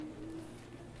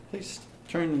Please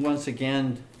turn once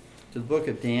again to the book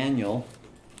of Daniel,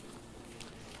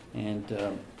 and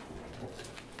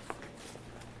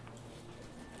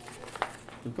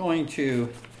we're going to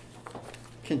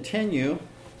continue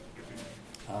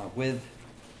with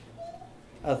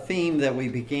a theme that we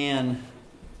began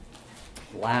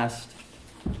last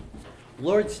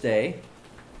Lord's Day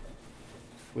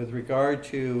with regard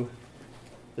to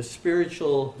the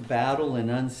spiritual battle in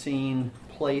unseen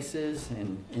places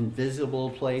and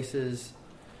invisible places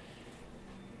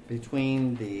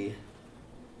between the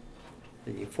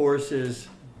forces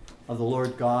of the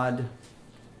Lord God,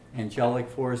 angelic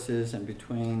forces, and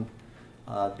between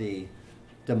the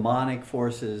demonic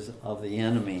forces of the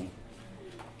enemy.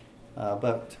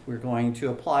 But we're going to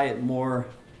apply it more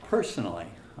personally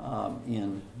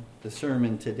in the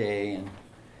sermon today and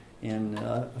in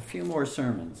a few more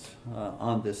sermons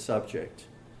on this subject.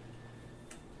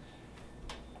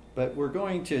 But we're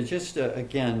going to just,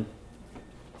 again,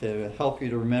 to help you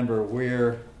to remember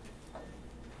where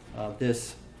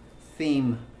this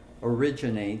theme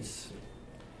originates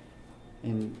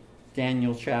in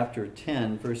Daniel chapter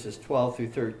 10, verses 12 through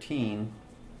 13.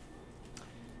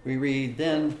 We read,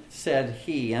 "Then said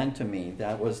he unto me,"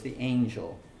 that was the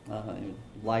angel,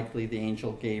 likely the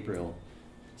angel Gabriel,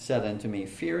 said unto me,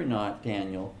 "Fear not,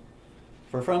 Daniel,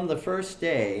 for from the first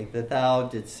day that thou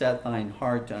didst set thine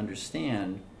heart to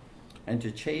understand, and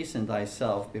to chasten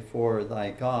thyself before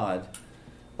thy God,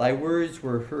 thy words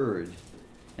were heard,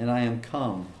 and I am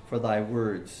come for thy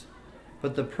words.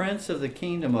 But the prince of the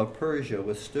kingdom of Persia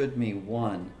withstood me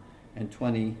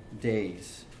 21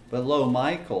 days. But lo,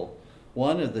 Michael,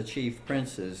 one of the chief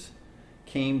princes,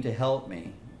 came to help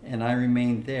me, and I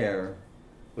remained there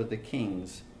with the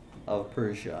kings of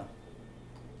Persia."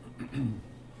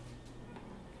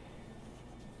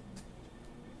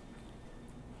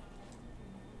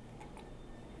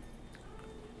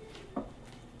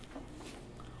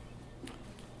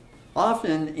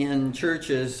 Often in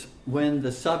churches, when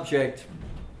the subject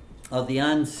of the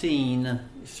unseen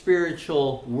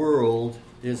spiritual world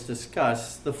is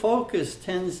discussed, the focus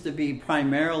tends to be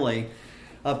primarily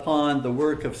upon the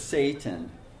work of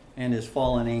Satan and his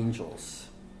fallen angels.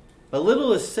 But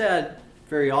little is said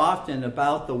very often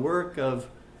about the work of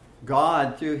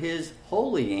God through his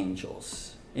holy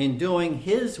angels in doing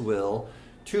his will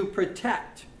to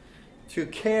protect, to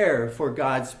care for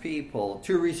God's people,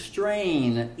 to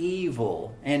restrain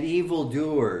evil and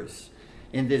evildoers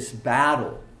in this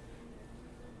battle.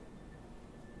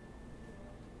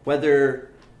 Whether,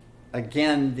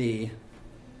 again, the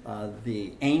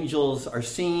angels are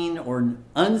seen or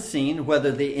unseen,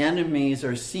 whether the enemies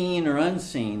are seen or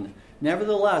unseen,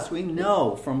 nevertheless, we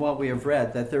know from what we have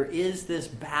read that there is this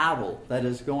battle that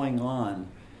is going on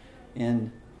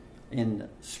in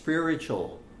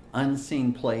spiritual,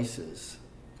 unseen places.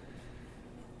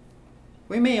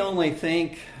 We may only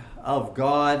think of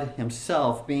God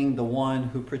himself being the one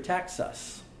who protects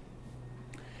us,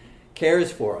 cares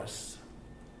for us,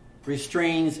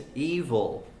 restrains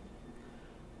evil.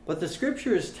 But the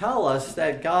scriptures tell us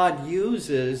that God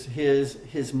uses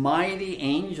his mighty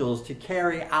angels to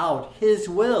carry out his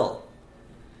will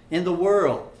in the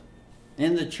world,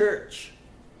 in the church.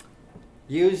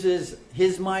 Uses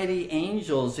his mighty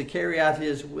angels to carry out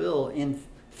his will in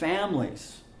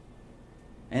families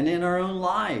and in our own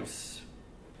lives.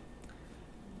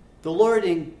 The Lord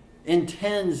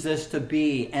intends this to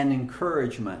be an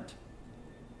encouragement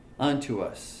unto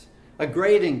us, a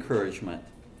great encouragement,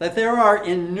 that there are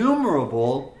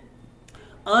innumerable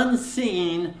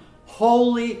unseen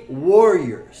holy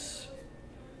warriors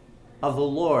of the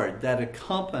Lord that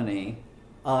accompany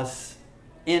us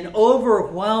in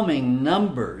overwhelming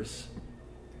numbers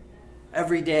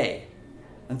every day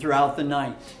and throughout the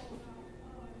night.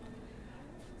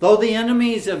 Though the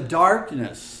enemies of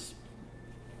darkness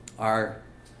are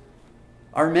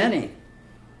many,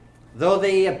 though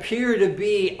they appear to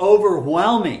be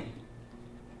overwhelming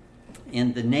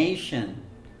in the nation,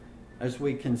 as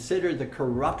we consider the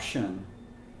corruption,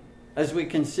 as we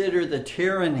consider the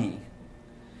tyranny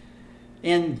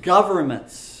in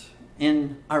governments,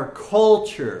 in our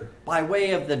culture, by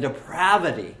way of the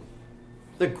depravity,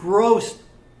 the gross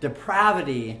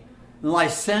depravity and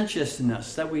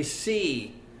licentiousness that we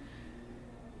see,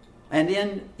 and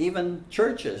in even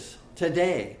churches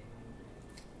today.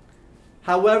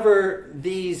 However,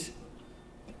 these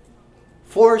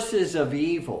forces of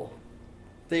evil,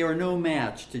 they are no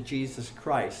match to Jesus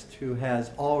Christ, who has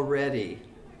already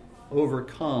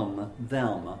overcome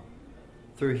them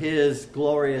through his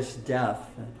glorious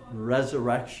death,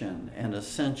 resurrection, and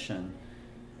ascension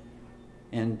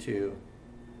into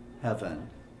heaven.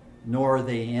 Nor are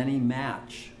they any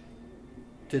match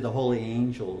to the holy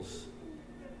angels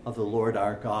of the Lord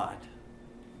our God.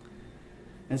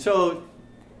 And so,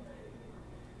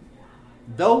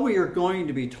 though we are going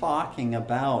to be talking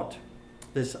about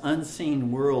this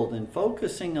unseen world and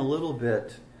focusing a little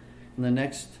bit in the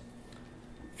next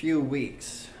few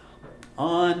weeks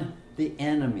on the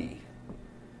enemy,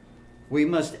 we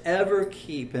must ever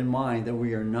keep in mind that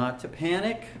we are not to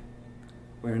panic,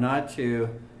 we're not to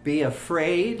be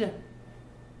afraid,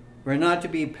 we're not to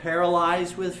be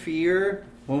paralyzed with fear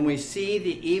when we see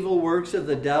the evil works of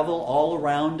the devil all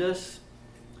around us,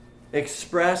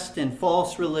 expressed in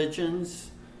false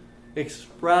religions,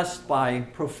 expressed by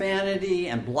profanity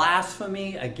and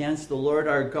blasphemy against the Lord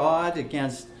our God,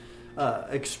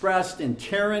 expressed in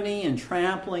tyranny and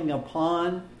trampling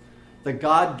upon the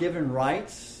God-given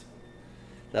rights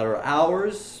that are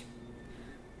ours,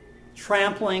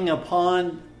 trampling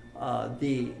upon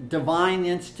the divine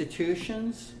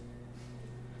institutions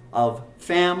of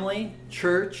family,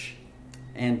 church,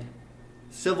 and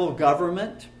civil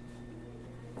government.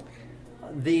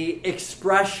 The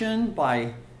expression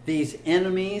by these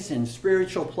enemies in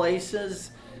spiritual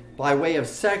places by way of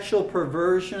sexual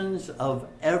perversions of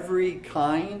every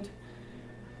kind.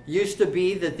 Used to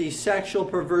be that these sexual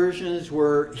perversions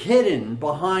were hidden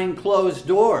behind closed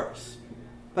doors.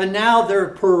 But now they're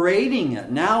parading it.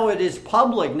 Now it is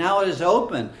public. Now it is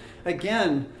open.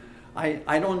 Again,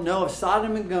 I don't know if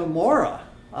Sodom and Gomorrah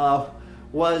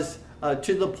was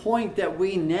to the point that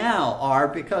we now are,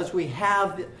 because we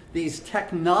have these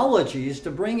technologies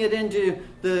to bring it into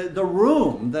the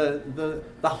room,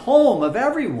 the home of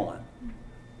everyone.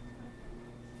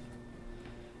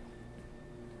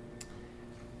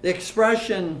 The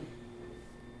expression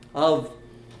of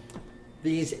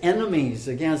these enemies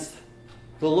against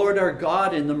the Lord our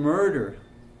God in the murder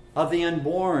of the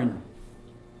unborn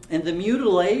and the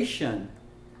mutilation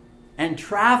and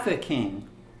trafficking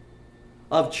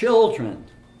of children,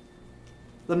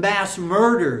 the mass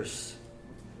murders,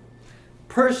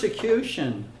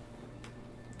 persecution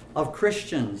of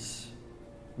Christians,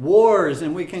 wars,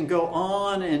 and we can go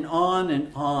on and on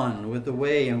and on with the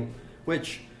way in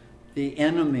which the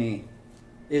enemy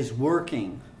is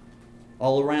working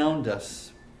all around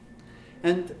us.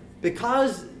 And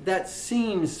because that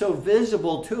seems so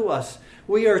visible to us,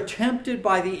 we are tempted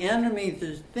by the enemy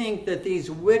to think that these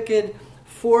wicked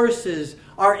forces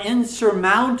are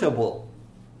insurmountable.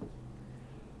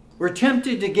 We're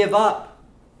tempted to give up,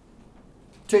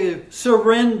 to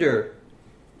surrender,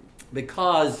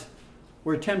 because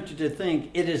we're tempted to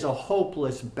think it is a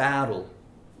hopeless battle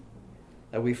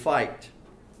that we fight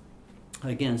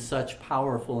against such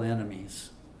powerful enemies.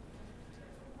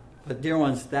 But dear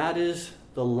ones, that is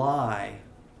the lie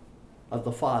of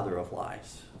the father of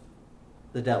lies,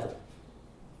 the devil.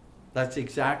 That's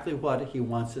exactly what he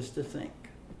wants us to think,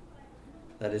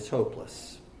 that it's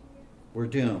hopeless. We're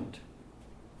doomed.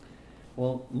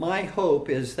 Well, my hope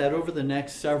is that over the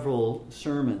next several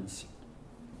sermons,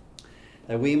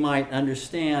 that we might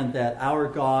understand that our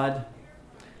God,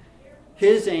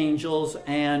 his angels,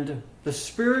 and the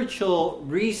spiritual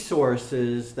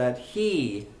resources that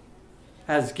he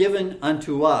has given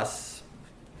unto us,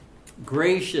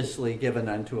 graciously given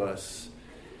unto us,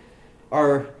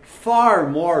 are far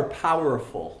more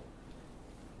powerful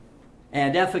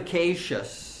and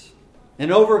efficacious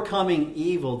in overcoming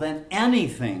evil than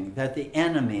anything that the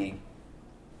enemy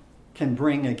can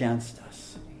bring against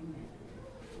us.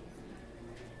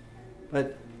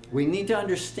 But we need to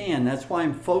understand, that's why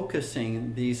I'm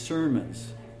focusing these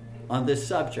sermons on this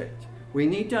subject. We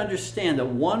need to understand that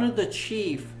one of the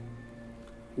chief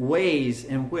ways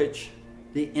in which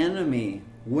the enemy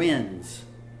wins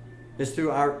is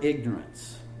through our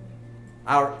ignorance.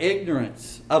 Our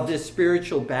ignorance of this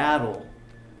spiritual battle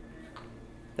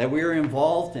that we are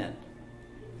involved in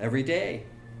every day.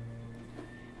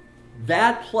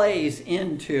 That plays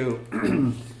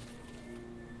into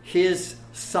his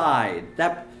side.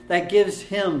 That gives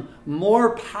him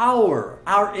more power.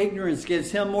 Our ignorance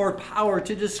gives him more power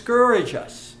to discourage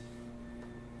us,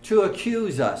 to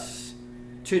accuse us,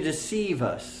 to deceive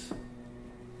us,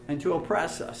 and to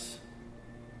oppress us.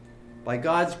 By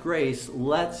God's grace,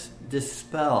 let's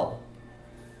dispel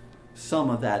some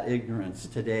of that ignorance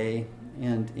today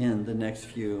and in the next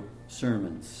few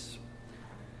sermons.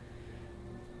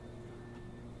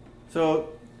 So,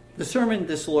 the sermon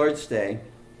this Lord's Day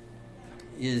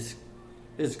is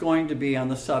going to be on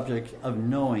the subject of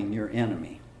knowing your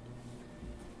enemy.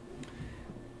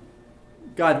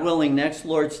 God willing, next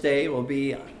Lord's Day will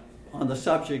be on the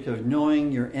subject of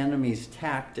knowing your enemy's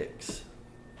tactics,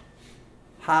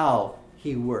 how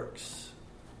he works,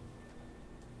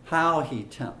 how he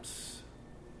tempts,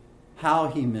 how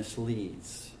he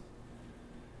misleads.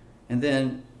 And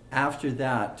then after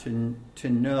that, to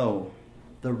know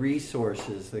the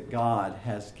resources that God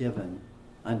has given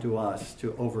unto us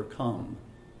to overcome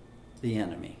the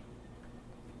enemy.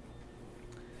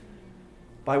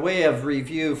 By way of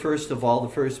review, first of all, the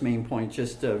first main point,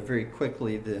 just very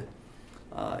quickly,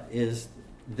 is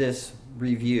this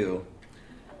review.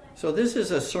 So this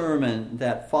is a sermon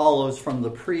that follows from the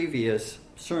previous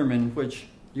sermon, which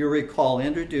you recall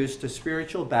introduced a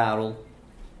spiritual battle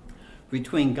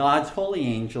between God's holy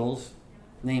angels,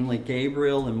 namely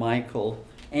Gabriel and Michael,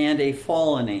 and a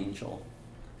fallen angel,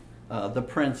 the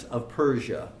prince of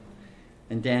Persia,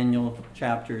 in Daniel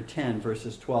chapter 10,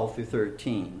 verses 12 through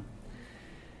 13.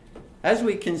 As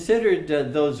we considered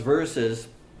those verses,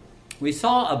 we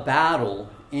saw a battle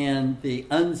in the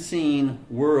unseen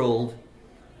world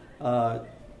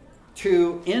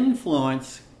to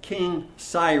influence King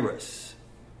Cyrus,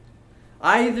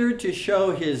 either to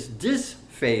show his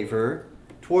disfavor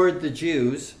toward the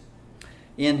Jews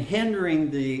in hindering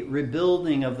the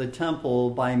rebuilding of the temple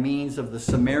by means of the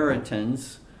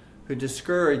Samaritans, who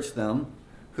discouraged them,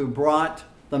 who brought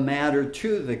the matter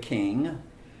to the king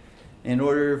in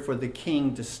order for the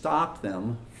king to stop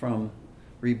them from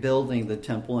rebuilding the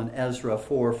temple in Ezra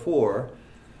 4:4,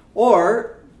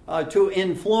 or to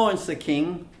influence the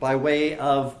king by way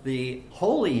of the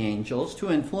holy angels, to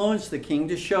influence the king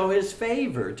to show his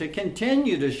favor, to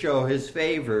continue to show his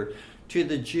favor to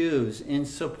the Jews in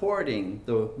supporting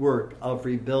the work of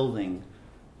rebuilding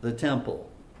the temple.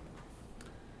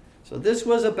 So this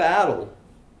was a battle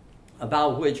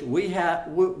about which we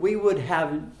would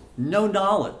have no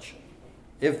knowledge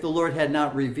if the Lord had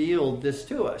not revealed this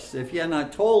to us, if he had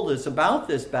not told us about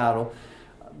this battle,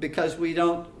 because we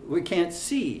can't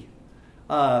see.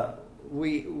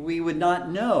 We would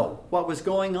not know what was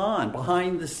going on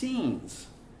behind the scenes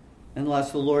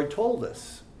unless the Lord told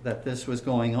us that this was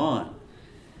going on.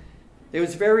 It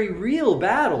was a very real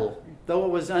battle, though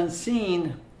it was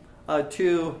unseen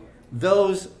to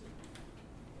those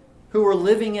who were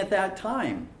living at that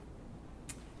time.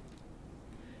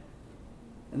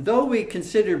 And though we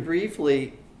considered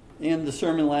briefly in the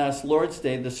sermon last Lord's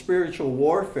Day the spiritual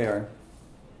warfare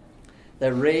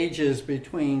that rages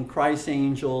between Christ's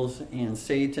angels and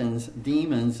Satan's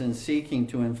demons in seeking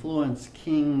to influence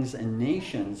kings and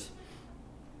nations,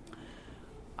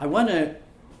 I want to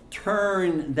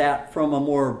turn that from a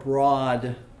more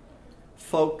broad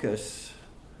focus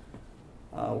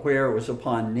where it was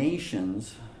upon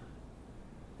nations,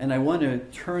 and I want to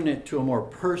turn it to a more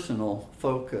personal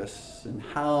focus and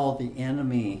how the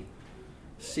enemy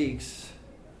seeks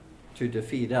to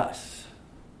defeat us,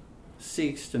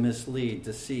 seeks to mislead,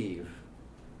 deceive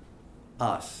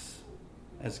us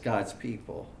as God's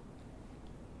people,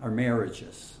 our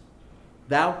marriages,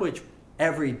 that which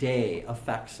every day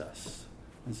affects us.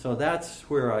 And so that's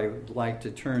where I would like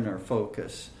to turn our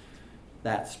focus,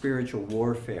 that spiritual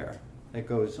warfare that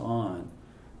goes on.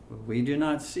 We do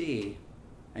not see,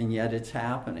 and yet it's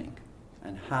happening,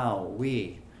 and how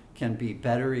we can be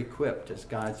better equipped as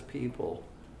God's people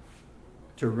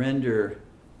to render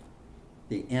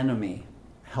the enemy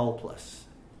helpless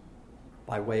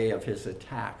by way of his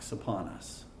attacks upon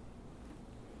us.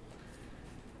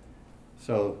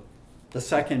 So the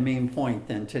second main point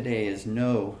then today is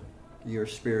know your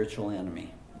spiritual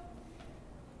enemy.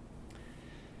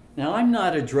 Now, I'm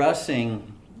not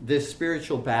addressing this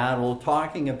spiritual battle,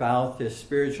 talking about this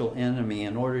spiritual enemy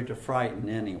in order to frighten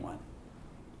anyone,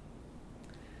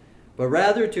 but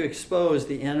rather to expose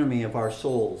the enemy of our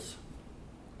souls,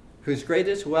 whose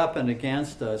greatest weapon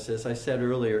against us, as I said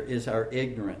earlier, is our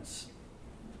ignorance.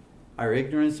 Our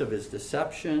ignorance of his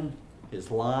deception,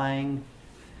 his lying,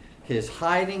 his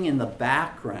hiding in the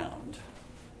background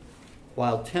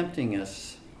while tempting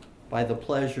us by the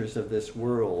pleasures of this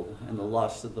world and the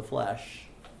lusts of the flesh.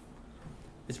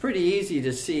 It's pretty easy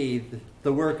to see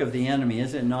the work of the enemy,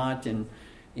 is it not,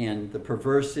 in the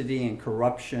perversity and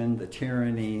corruption, the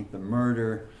tyranny, the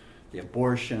murder, the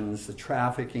abortions, the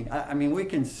trafficking. I mean, we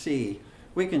can see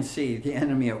the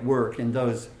enemy at work in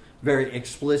those very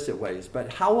explicit ways.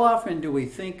 But how often do we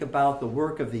think about the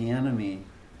work of the enemy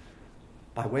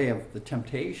by way of the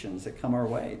temptations that come our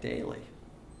way daily?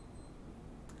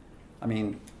 I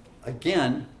mean,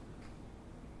 again,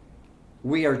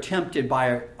 we are tempted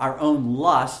by our own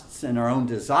lusts and our own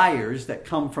desires that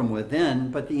come from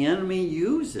within, but the enemy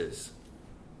uses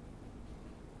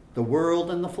the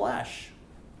world and the flesh.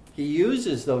 He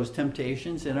uses those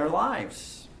temptations in our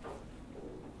lives.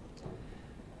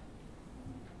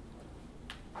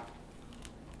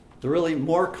 The really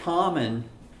more common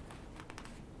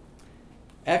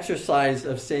exercise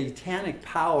of satanic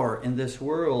power in this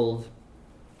world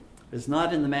is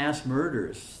not in the mass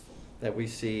murders that we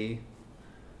see,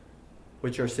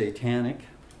 which are satanically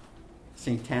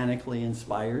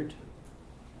inspired,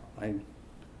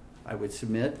 I would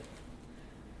submit.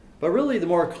 But really the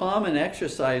more common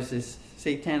exercise is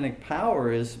satanic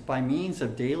power is by means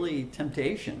of daily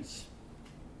temptations.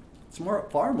 It's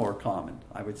far more common,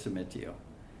 I would submit to you.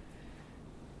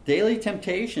 Daily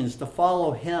temptations to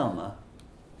follow him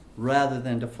rather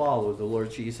than to follow the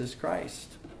Lord Jesus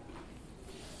Christ.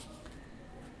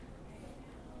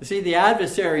 You see, the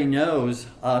adversary knows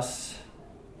us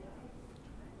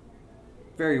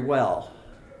very well.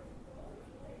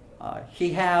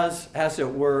 He has, as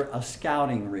it were, a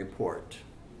scouting report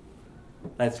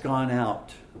that's gone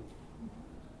out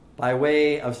by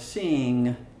way of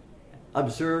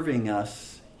observing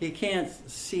us. He can't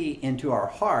see into our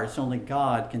hearts. Only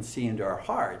God can see into our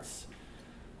hearts.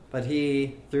 But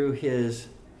he, through his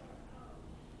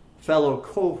fellow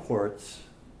cohorts,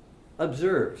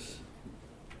 observes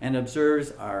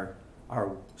our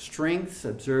strengths,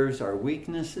 observes our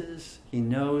weaknesses. He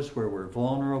knows where we're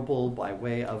vulnerable by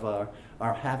way of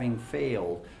our having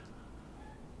failed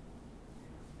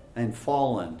and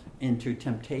fallen into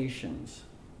temptations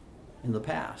in the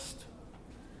past.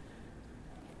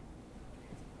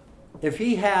 If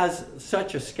he has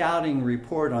such a scouting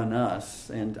report on us,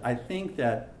 and I think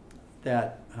that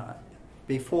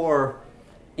before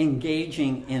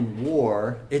engaging in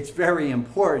war, it's very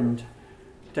important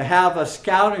to have a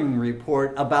scouting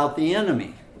report about the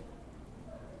enemy.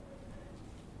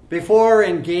 Before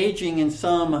engaging in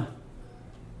some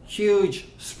huge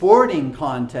sporting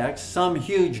context, some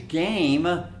huge game,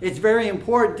 it's very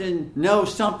important to know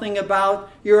something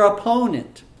about your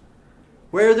opponent,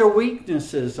 where their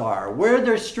weaknesses are, where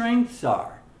their strengths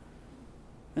are.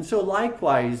 And so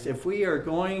likewise, if we are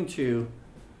going to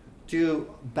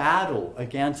do battle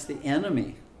against the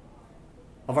enemy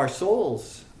of our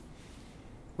souls,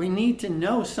 we need to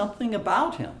know something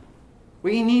about him.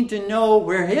 We need to know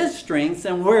where his strengths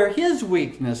and where his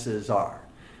weaknesses are,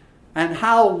 and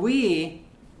how we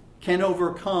can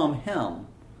overcome him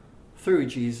through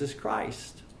Jesus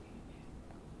Christ.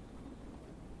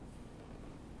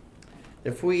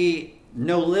 If we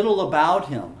know little about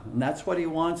him, and that's what he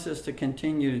wants us to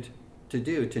continue to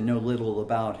do, to know little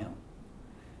about him.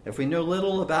 If we know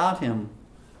little about him,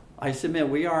 I submit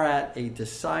we are at a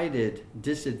decided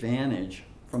disadvantage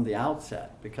from the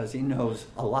outset, because he knows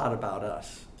a lot about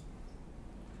us.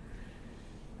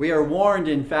 We are warned,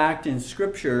 in fact, in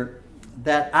Scripture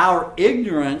that our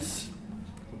ignorance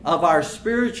of our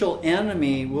spiritual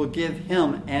enemy will give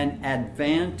him an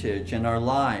advantage in our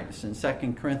lives. In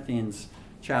 2 Corinthians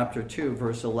chapter 2,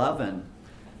 verse 11,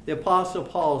 the Apostle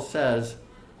Paul says,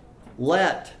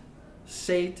 lest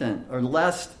Satan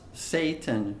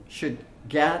should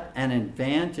get an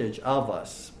advantage of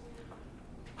us.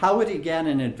 How would he get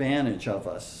an advantage of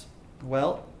us?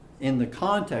 Well, in the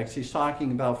context, he's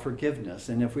talking about forgiveness.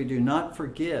 And if we do not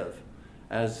forgive,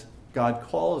 as God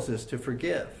calls us to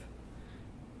forgive,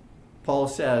 Paul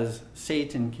says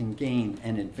Satan can gain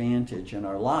an advantage in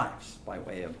our lives by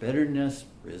way of bitterness,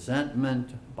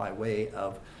 resentment, by way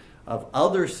of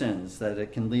other sins that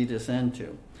it can lead us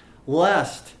into.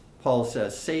 Lest, Paul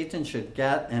says, Satan should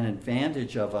get an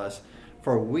advantage of us,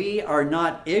 for we are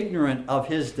not ignorant of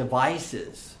his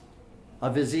devices,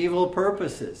 of his evil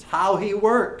purposes, how he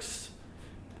works.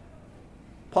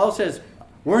 Paul says,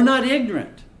 we're not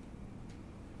ignorant.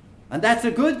 And that's a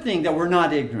good thing that we're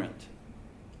not ignorant.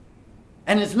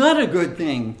 And it's not a good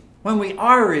thing when we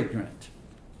are ignorant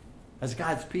as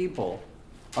God's people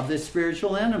of this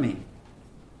spiritual enemy.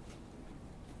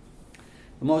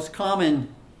 The most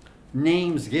common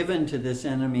names given to this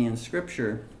enemy in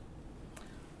Scripture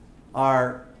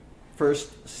are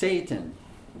first Satan,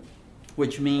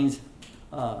 which means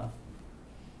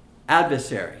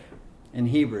adversary in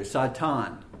Hebrew,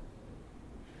 Satan.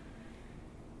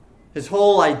 His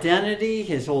whole identity,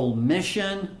 his whole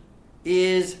mission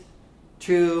is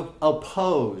to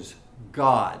oppose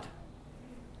God,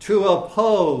 to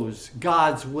oppose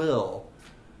God's will,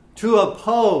 to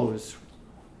oppose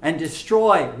and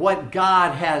destroy what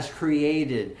God has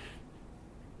created,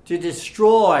 to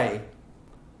destroy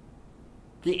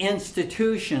the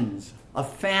institutions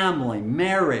of family,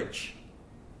 marriage,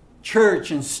 church,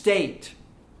 and state,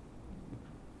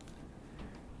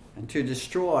 and to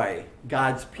destroy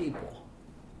God's people.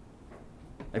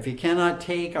 If he cannot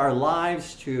take our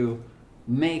lives, to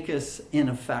make us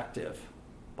ineffective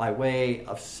by way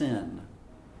of sin,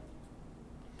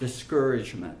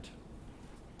 discouragement,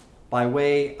 by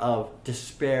way of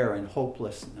despair and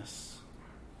hopelessness.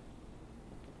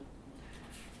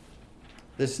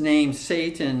 This name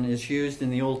Satan is used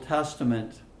in the Old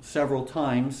Testament several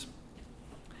times.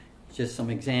 Just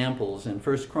some examples. In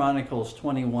 1 Chronicles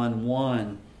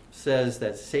 21:1 says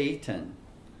that Satan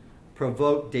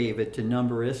provoked David to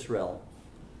number Israel.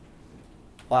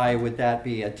 Why would that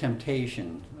be a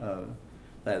temptation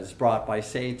that is brought by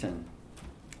Satan?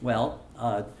 Well,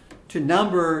 to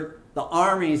number the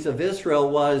armies of Israel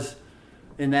was,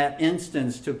 in that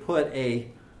instance, to put a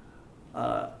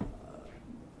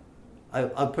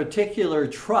particular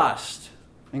trust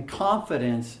and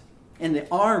confidence in the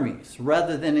armies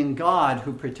rather than in God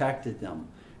who protected them.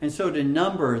 And so to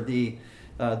number the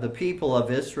people of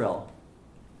Israel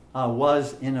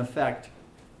was, in effect,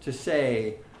 to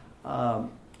say, I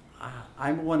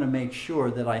want to make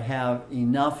sure that I have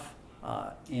enough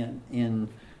in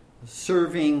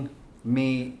serving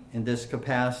me in this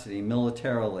capacity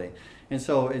militarily. And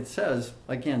so it says,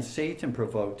 again, Satan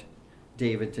provoked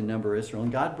David to number Israel.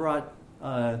 And God brought,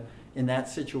 in that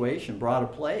situation, brought a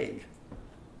plague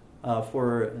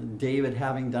for David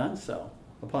having done so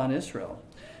upon Israel.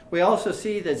 We also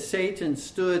see that Satan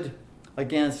stood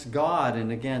against God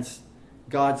and against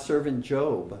God's servant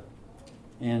Job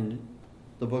in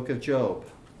the book of Job.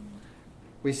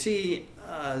 We see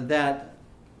that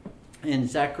in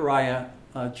Zechariah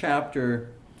chapter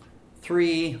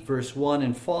 3, verse 1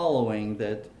 and following,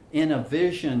 that in a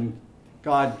vision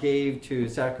God gave to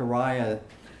Zechariah,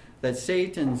 that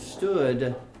Satan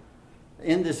stood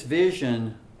in this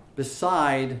vision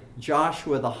beside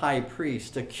Joshua the high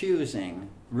priest,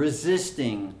 accusing,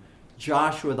 resisting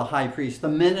Joshua the high priest, the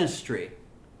ministry,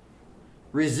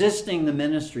 resisting the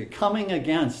ministry, coming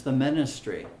against the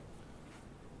ministry.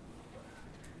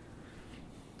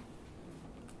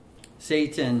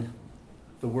 Satan,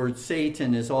 the word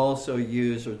Satan is also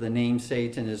used, or the name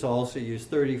Satan is also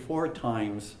used 34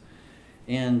 times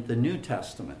in the New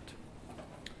Testament.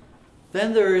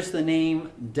 Then there is the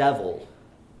name devil,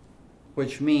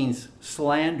 which means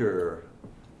slanderer,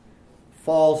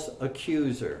 false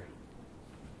accuser.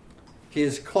 He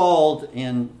is called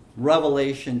in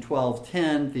Revelation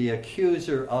 12:10 the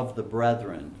accuser of the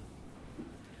brethren.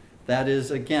 That is,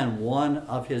 again, one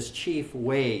of his chief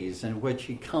ways in which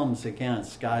he comes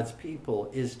against God's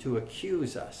people is to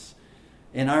accuse us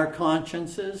in our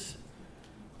consciences,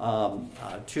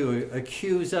 to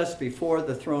accuse us before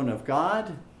the throne of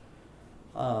God.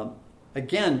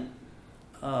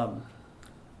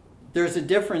 There's a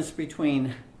difference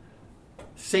between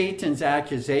Satan's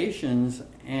accusations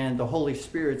and the Holy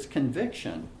Spirit's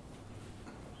conviction.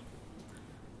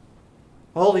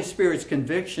 The Holy Spirit's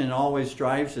conviction always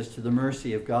drives us to the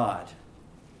mercy of God,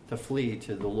 to flee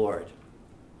to the Lord.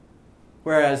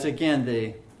 Whereas, again,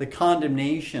 the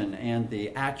condemnation and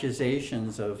the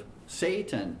accusations of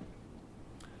Satan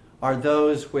are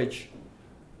those which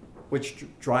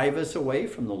drive us away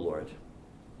from the Lord,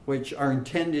 which are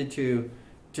intended to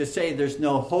say there's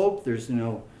no hope, there's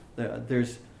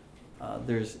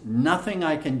nothing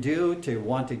I can do, to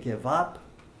want to give up.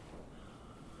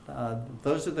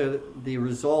 Those are the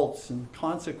results and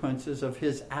consequences of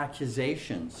his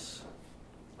accusations.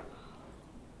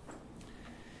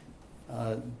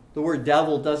 The word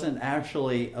devil doesn't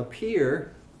actually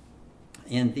appear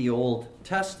in the Old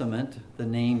Testament, the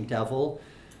name devil,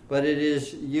 but it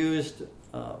is used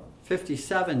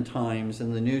 57 times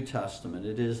in the New Testament.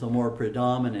 It is the more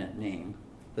predominant name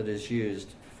that is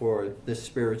used for this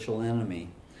spiritual enemy.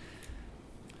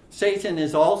 Satan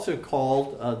is also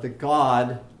called the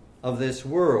god of this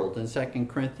world in 2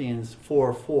 Corinthians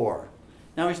 4:4.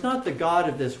 Now, he's not the god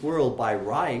of this world by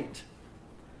right.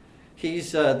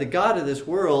 He's the god of this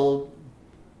world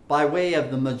by way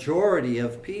of the majority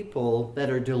of people that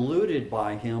are deluded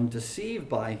by him, deceived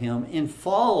by him in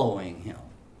following him.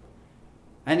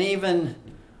 And even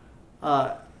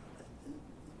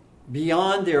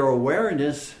beyond their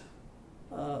awareness,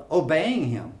 obeying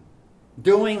him,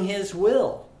 doing his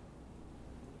will.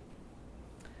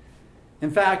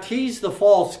 In fact, he's the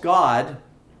false god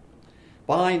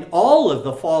behind all of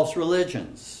the false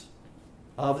religions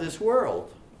of this world.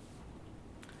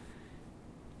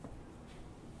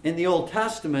 In the Old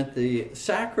Testament, the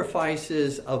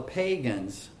sacrifices of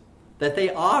pagans that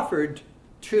they offered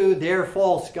to their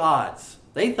false gods,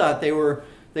 they thought they were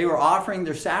offering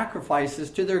their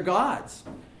sacrifices to their gods.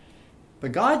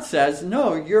 But God says,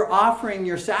 no, you're offering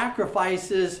your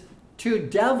sacrifices to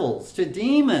devils, to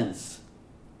demons.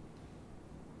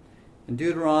 In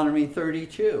Deuteronomy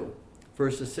 32,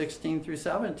 verses 16 through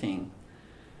 17,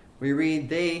 we read,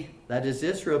 they, that is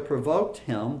Israel, provoked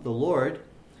him, the Lord,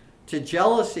 to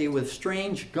jealousy with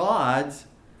strange gods,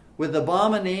 with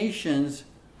abominations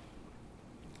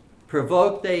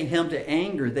provoked they him to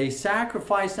anger. They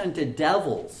sacrificed unto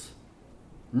devils,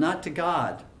 not to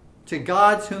God, to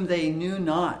gods whom they knew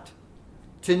not,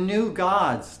 to new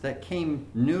gods that came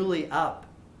newly up,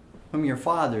 whom your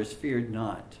fathers feared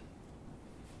not.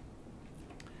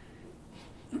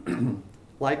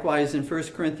 Likewise, in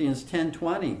 1 Corinthians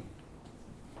 10:20,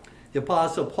 the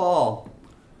Apostle Paul,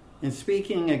 in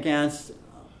speaking against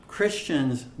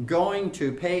Christians going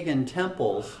to pagan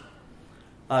temples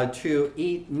to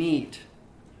eat meat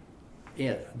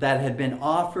that had been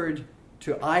offered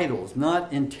to idols,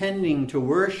 not intending to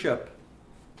worship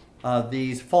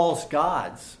these false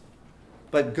gods,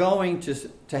 but going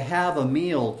to have a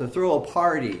meal, to throw a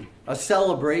party, a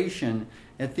celebration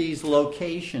at these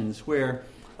locations where,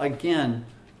 again,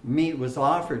 meat was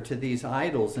offered to these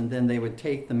idols, and then they would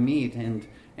take the meat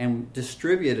and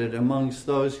distribute it amongst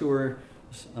those who were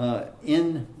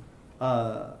in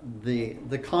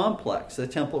the complex, the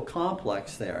temple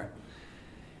complex there.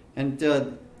 And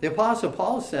the Apostle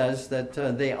Paul says that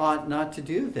they ought not to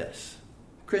do this.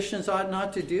 Christians ought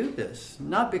not to do this.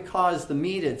 Not because the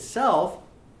meat itself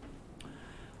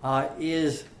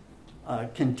is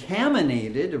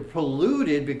contaminated or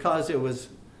polluted because it was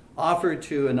offered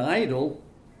to an idol,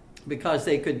 because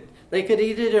they could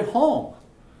eat it at home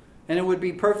and it would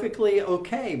be perfectly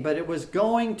okay, but it was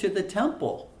going to the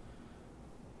temple,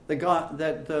 the God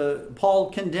that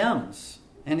Paul condemns.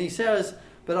 And he says,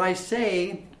 but I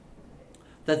say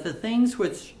that the things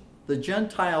which the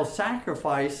Gentiles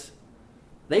sacrifice,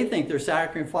 they think they're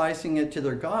sacrificing it to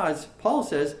their gods. Paul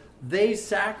says they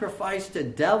sacrifice to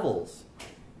devils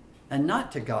and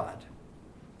not to God.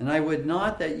 And I would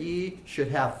not that ye should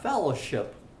have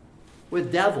fellowship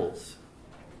with devils.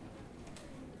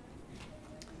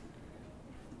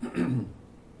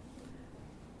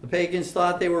 The pagans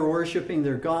thought they were worshiping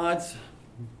their gods.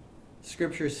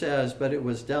 Scripture says, but it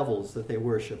was devils that they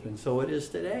worship, and so it is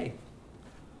today.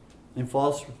 In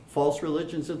false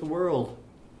religions of the world,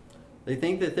 they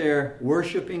think that they're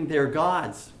worshiping their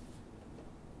gods,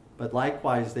 but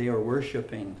likewise they are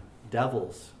worshiping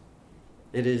devils.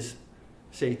 It is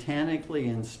satanically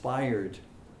inspired,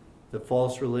 the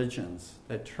false religions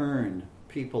that turn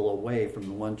people away from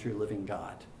the one true living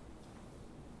God.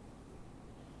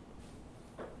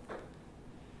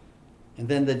 And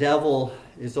then the devil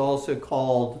is also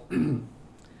called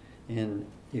in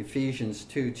Ephesians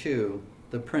 2:2,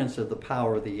 the prince of the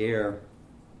power of the air.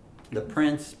 The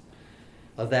prince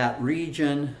of that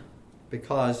region,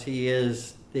 because he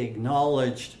is the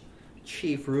acknowledged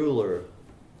chief ruler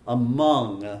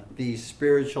among these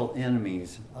spiritual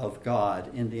enemies of God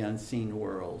in the unseen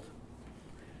world.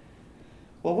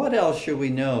 Well, what else should we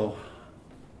know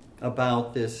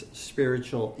about this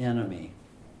spiritual enemy?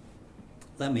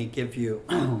 Let me give you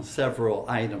several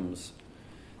items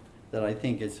that I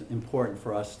think is important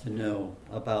for us to know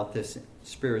about this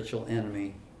spiritual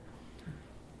enemy.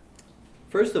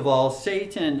 First of all,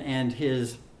 Satan and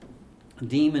his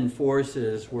demon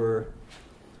forces were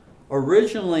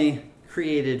originally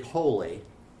created holy,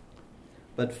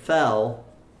 but fell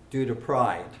due to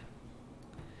pride.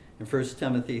 In 1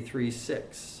 Timothy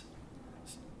 3:6,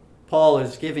 Paul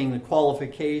is giving the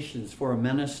qualifications for a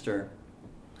minister.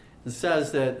 It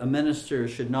says that a minister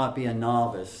should not be a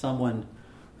novice, someone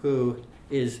who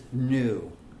is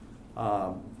new,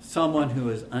 someone who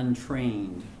is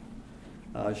untrained,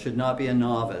 should not be a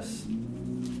novice.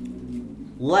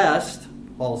 Lest,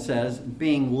 Paul says,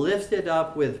 being lifted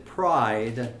up with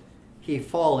pride, he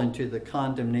fall into the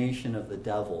condemnation of the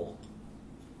devil.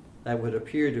 That would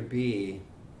appear to be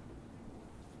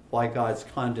why God's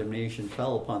condemnation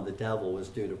fell upon the devil, was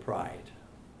due to pride,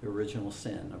 the original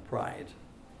sin of pride.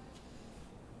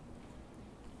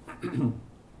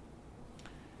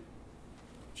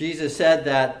 Jesus said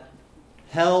that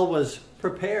hell was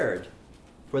prepared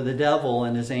for the devil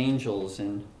and his angels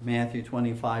in Matthew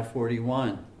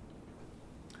 25:41.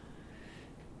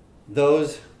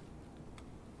 Those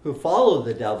who follow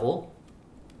the devil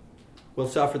will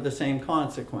suffer the same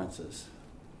consequences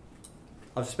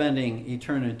of spending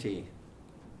eternity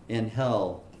in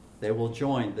hell. They will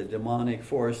join the demonic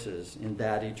forces in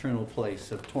that eternal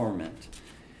place of torment.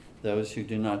 Those who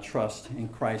do not trust in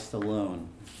Christ alone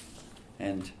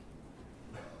and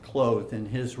clothed in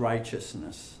his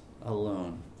righteousness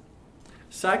alone.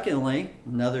 Secondly,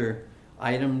 another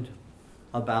item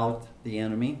about the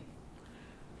enemy.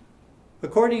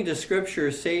 According to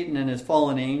Scripture, Satan and his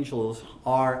fallen angels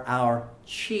are our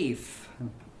chief,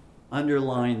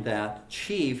 underline that,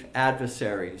 chief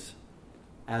adversaries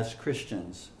as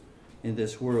Christians in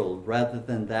this world, rather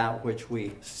than that which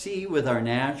we see with our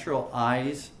natural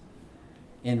eyes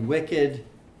in wicked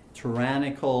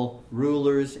tyrannical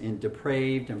rulers, in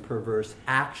depraved and perverse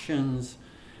actions,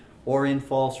 or in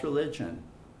false religion.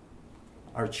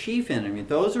 Our chief enemy,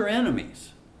 those are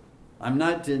enemies. I'm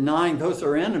not denying those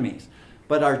are enemies.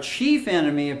 But our chief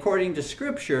enemy, according to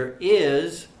Scripture,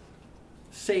 is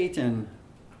Satan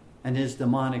and his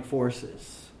demonic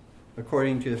forces,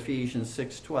 according to Ephesians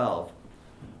 6:12.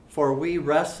 For we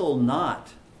wrestle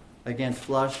not against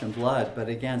flesh and blood, but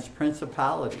against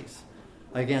principalities,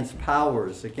 against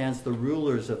powers, against the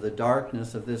rulers of the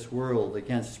darkness of this world,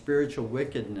 against spiritual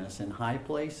wickedness in high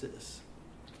places.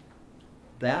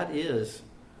 That is,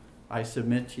 I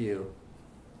submit to you,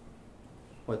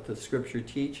 what the Scripture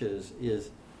teaches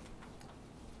is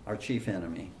our chief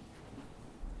enemy.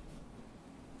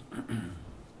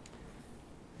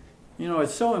 You know,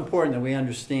 it's so important that we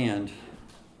understand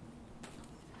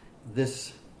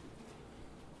this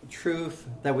truth,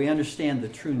 that we understand the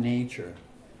true nature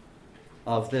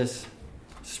of this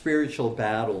spiritual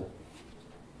battle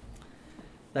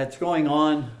that's going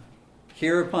on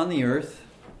here upon the earth,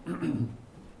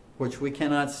 which we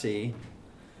cannot see,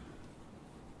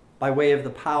 by way of the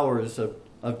powers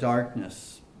of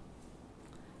darkness.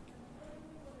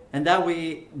 And that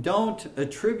we don't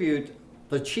attribute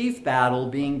the chief battle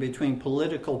being between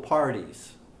political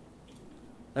parties.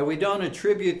 That we don't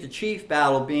attribute the chief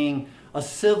battle being a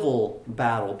civil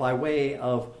battle by way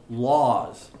of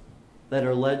laws that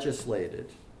are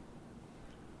legislated.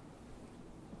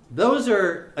 Those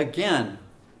are, again,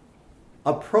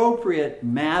 appropriate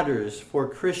matters for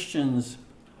Christians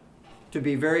to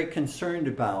be very concerned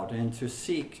about and to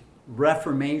seek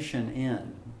reformation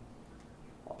in,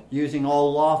 using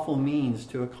all lawful means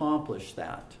to accomplish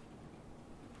that.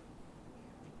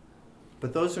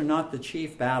 But those are not the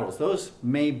chief battles. Those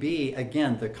may be,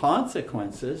 again, the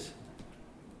consequences,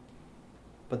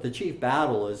 but the chief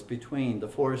battle is between the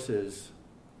forces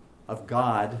of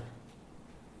God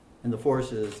and the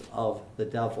forces of the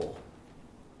devil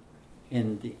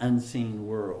in the unseen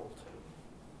world.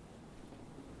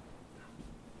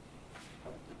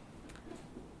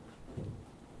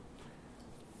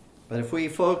 But if we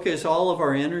focus all of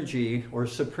our energy, or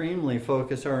supremely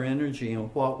focus our energy on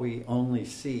what we only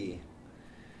see,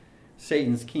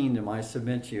 Satan's kingdom, I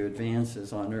submit to you,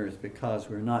 advances on earth because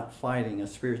we're not fighting a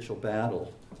spiritual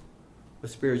battle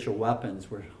with spiritual weapons.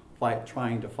 We're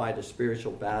trying to fight a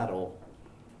spiritual battle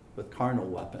with carnal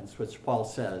weapons, which Paul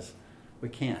says we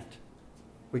can't.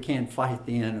 We can't fight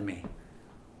the enemy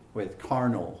with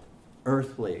carnal,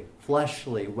 earthly,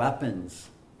 fleshly weapons.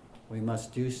 We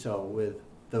must do so with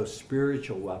those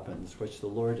spiritual weapons which the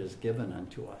Lord has given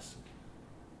unto us,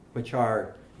 which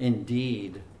are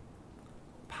indeed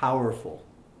powerful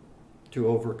to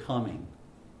overcoming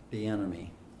the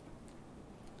enemy.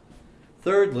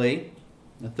 Thirdly,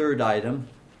 the third item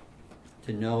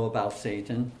to know about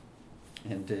Satan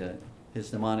and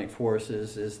his demonic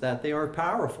forces is that they are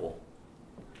powerful,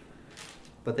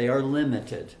 but they are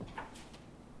limited.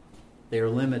 They are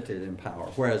limited in power,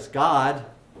 whereas God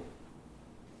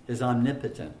is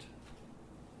omnipotent.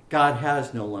 God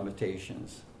has no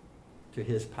limitations to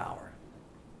his power.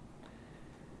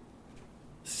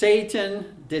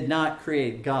 Satan did not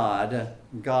create God.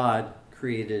 God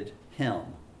created him.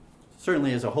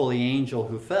 Certainly as a holy angel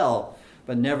who fell,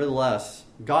 but nevertheless,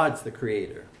 God's the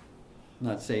creator,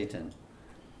 not Satan.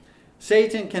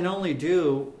 Satan can only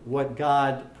do what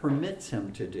God permits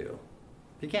him to do.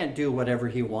 He can't do whatever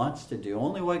he wants to do,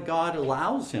 only what God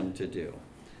allows him to do.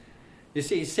 You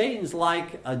see, Satan's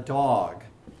like a dog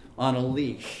on a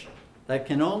leash that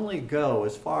can only go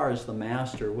as far as the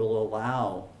master will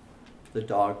allow the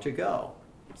dog to go.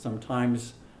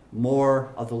 Sometimes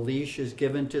more of the leash is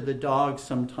given to the dog,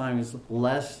 sometimes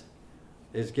less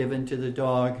is given to the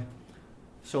dog.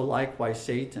 So likewise,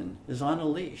 Satan is on a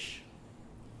leash.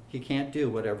 He can't do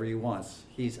whatever he wants.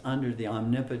 He's under the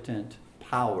omnipotent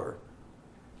power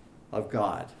of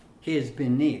God. He's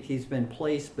been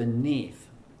placed beneath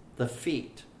the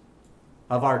feet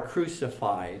of our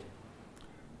crucified,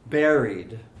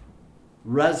 buried,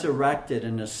 resurrected,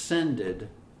 and ascended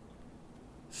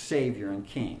Savior and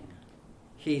King.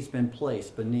 He's been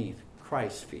placed beneath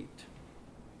Christ's feet.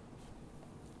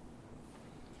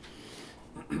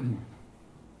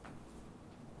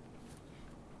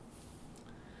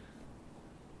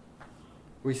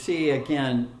 We see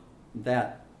again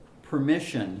that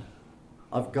permission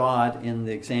of God in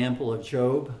the example of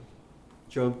Job.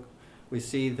 Job, we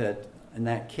see that in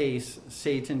that case,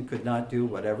 Satan could not do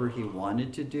whatever he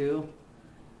wanted to do.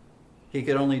 He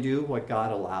could only do what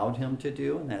God allowed him to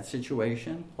do in that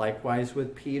situation. Likewise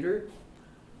with Peter.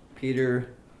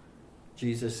 Peter,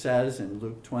 Jesus says in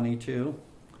Luke 22,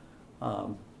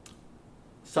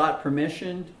 sought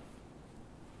permission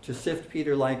to sift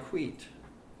Peter like wheat.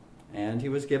 And he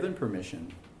was given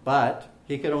permission. But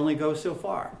he could only go so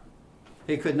far.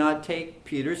 He could not take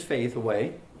Peter's faith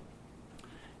away.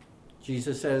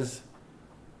 Jesus says,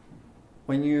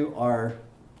 when you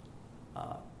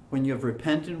have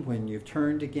repented, when you've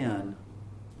turned again,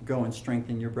 go and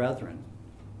strengthen your brethren.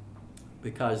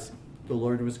 Because the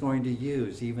Lord was going to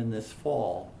use even this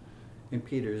fall in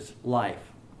Peter's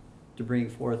life to bring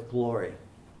forth glory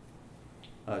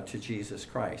to Jesus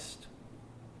Christ.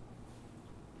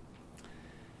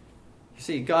 You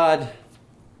see, God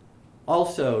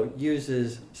also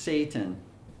uses Satan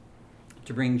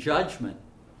to bring judgment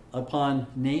upon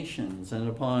nations and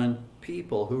upon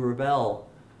people who rebel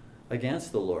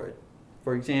against the Lord.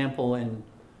 For example, in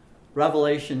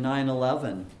Revelation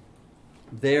 9:11,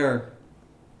 there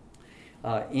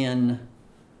in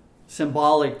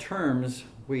symbolic terms,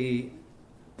 we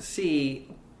see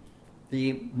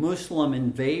the Muslim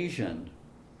invasion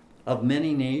of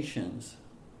many nations,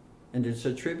 and it's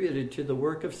attributed to the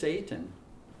work of Satan.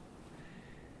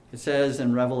 It says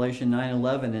in Revelation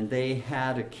 9:11, and they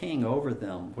had a king over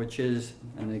them, which is,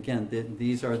 and again,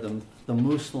 these are the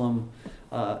Muslim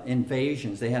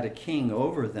invasions. They had a king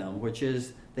over them, which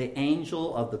is the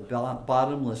angel of the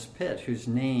bottomless pit, whose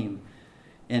name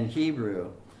in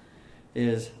Hebrew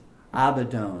is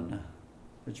Abaddon,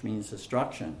 which means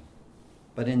destruction.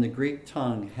 But in the Greek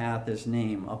tongue hath his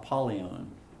name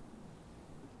Apollyon.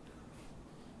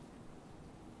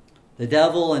 The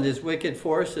devil and his wicked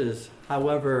forces,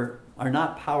 however, are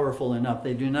not powerful enough.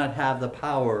 They do not have the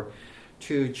power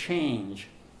to change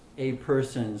a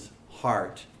person's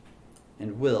heart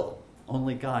and will.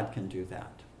 Only God can do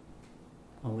that.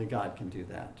 Only God can do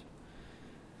that.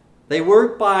 They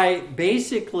work by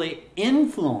basically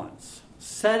influence,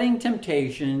 setting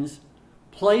temptations,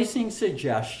 placing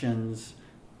suggestions,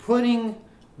 putting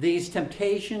these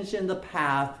temptations in the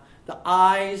path, the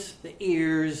eyes, the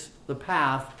ears, the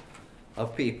path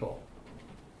of people.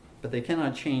 But they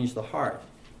cannot change the heart.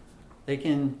 They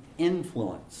can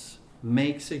influence,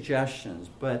 make suggestions,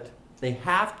 but they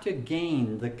have to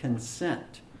gain the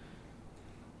consent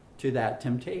to that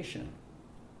temptation.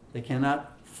 They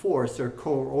cannot force or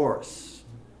coerce.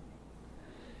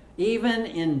 Even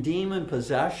in demon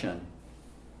possession,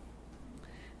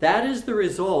 that is the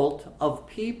result of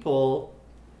people,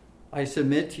 I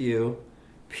submit to you,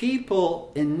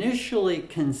 people initially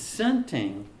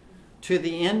consenting to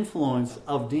the influence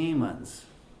of demons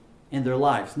in their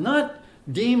lives. Not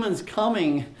demons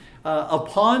coming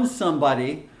upon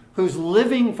somebody who's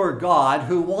living for God,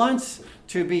 who wants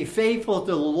to be faithful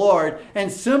to the Lord,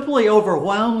 and simply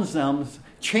overwhelms them,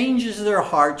 changes their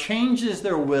heart, changes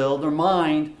their will, their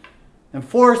mind, and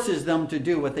forces them to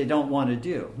do what they don't want to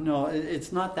do. No,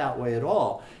 it's not that way at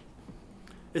all.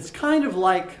 It's kind of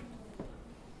like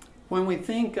when we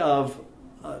think of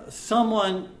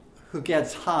someone who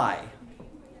gets high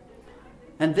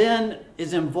and then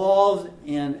is involved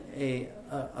in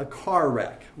a car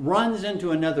wreck, runs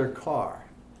into another car,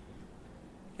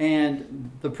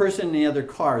 and the person in the other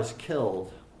car is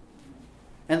killed.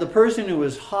 And the person who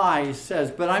was high says,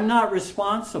 but I'm not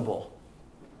responsible.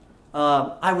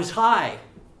 I was high.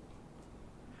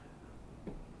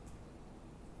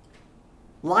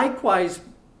 Likewise,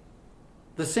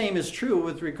 the same is true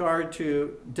with regard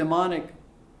to demonic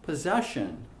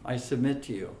possession, I submit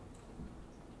to you.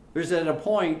 There was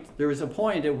a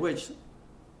point at which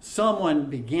someone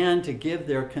began to give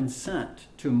their consent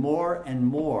to more and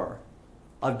more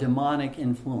of demonic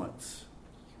influence,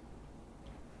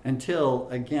 until,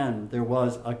 again, there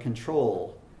was a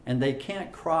control. And they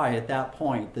can't cry at that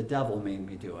point, the devil made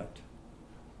me do it.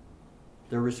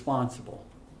 They're responsible.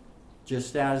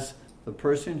 Just as the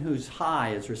person who's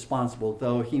high is responsible,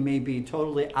 though he may be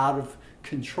totally out of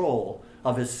control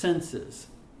of his senses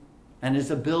and his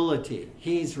ability,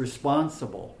 he's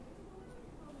responsible.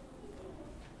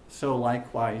 So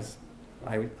likewise,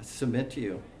 I submit to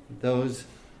you, those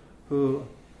who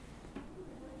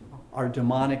are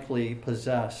demonically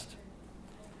possessed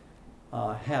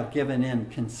have given in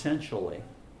consensually,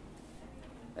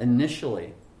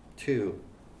 initially, to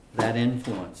that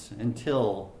influence,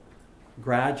 until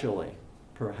gradually,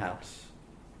 perhaps,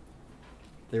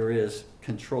 there is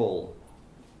control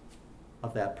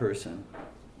of that person.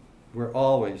 We're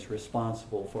always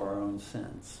responsible for our own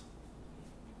sins.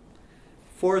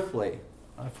 Fourthly,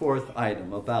 a fourth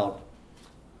item about,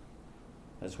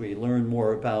 as we learn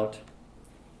more about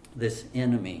this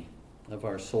enemy of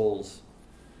our souls,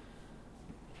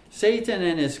 Satan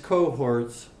and his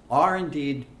cohorts are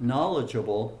indeed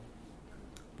knowledgeable,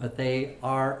 but they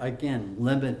are, again,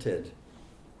 limited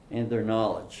in their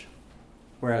knowledge,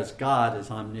 whereas God is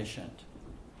omniscient.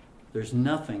 There's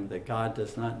nothing that God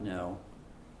does not know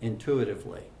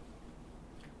intuitively.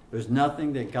 There's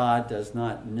nothing that God does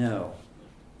not know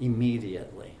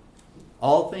immediately.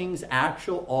 All things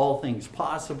actual, all things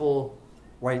possible,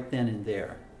 right then and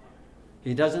there.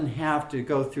 He doesn't have to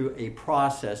go through a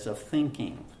process of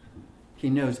thinking. He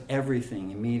knows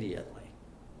everything immediately.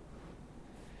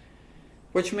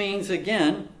 Which means,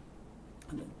 again,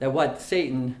 that what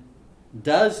Satan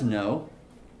does know,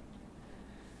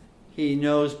 he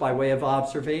knows by way of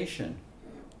observation.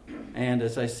 And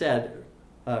as I said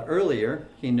earlier,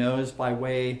 he knows by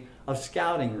way of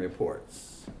scouting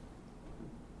reports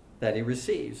that he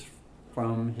receives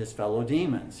from his fellow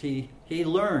demons. He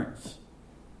learns.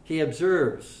 He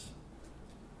observes.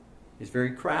 He's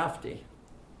very crafty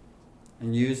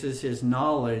and uses his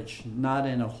knowledge not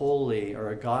in a holy or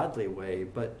a godly way,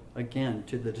 but again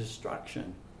to the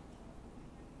destruction.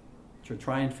 To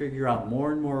try and figure out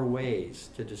more and more ways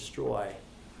to destroy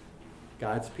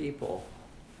God's people.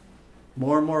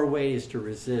 More and more ways to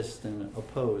resist and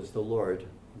oppose the Lord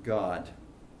God.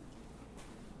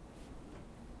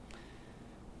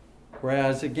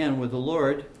 Whereas again with the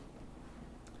Lord,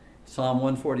 Psalm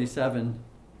 147,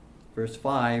 verse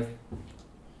 5,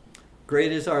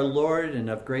 great is our Lord, and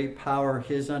of great power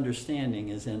his understanding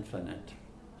is infinite.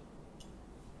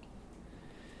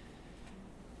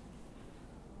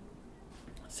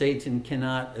 Satan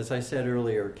cannot, as I said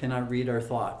earlier, cannot read our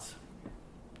thoughts.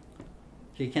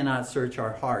 He cannot search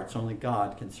our hearts. Only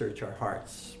God can search our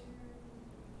hearts.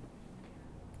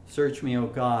 Search me, O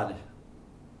God.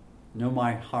 Know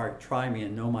my heart. Try me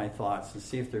and know my thoughts, and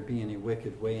see if there be any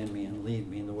wicked way in me, and lead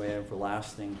me in the way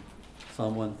everlasting.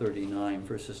 Psalm 139,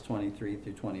 verses 23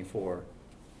 through 24.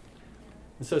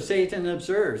 And so Satan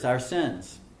observes our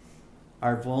sins,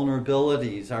 our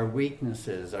vulnerabilities, our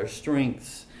weaknesses, our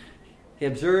strengths. He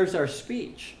observes our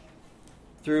speech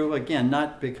through, again,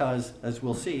 not because, as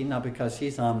we'll see, not because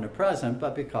he's omnipresent,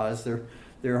 but because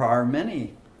there are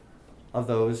many of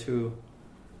those who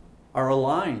are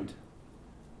aligned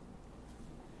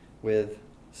with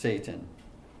Satan.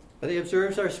 But he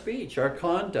observes our speech, our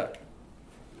conduct.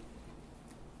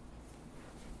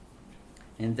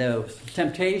 And those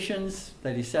temptations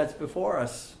that he sets before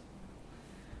us,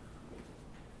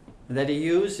 that he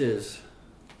uses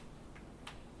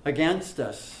against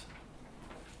us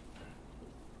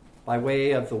by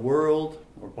way of the world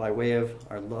or by way of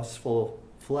our lustful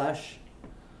flesh,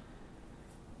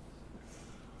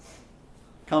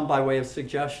 come by way of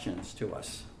suggestions to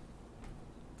us.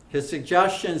 His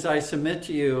suggestions, I submit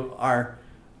to you, are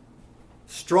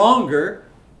stronger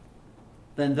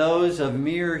than those of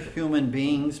mere human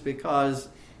beings, because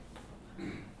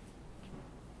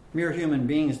mere human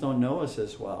beings don't know us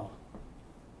as well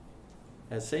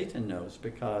as Satan knows,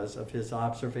 because of his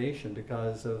observation,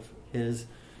 because of his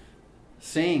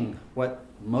seeing what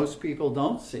most people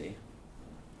don't see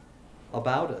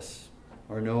about us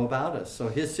or know about us. So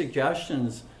his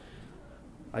suggestions,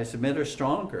 I submit, are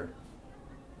stronger,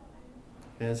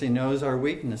 as he knows our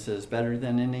weaknesses better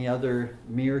than any other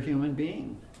mere human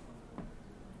being.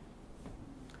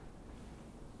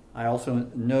 I also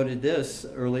noted this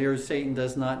earlier: Satan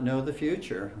does not know the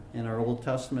future in our Old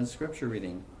Testament scripture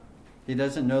reading. He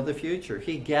doesn't know the future.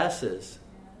 He guesses.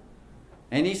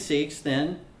 And he seeks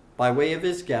then, by way of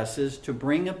his guesses, to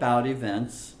bring about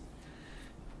events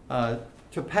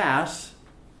to pass,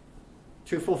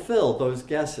 to fulfill those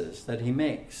guesses that he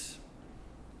makes.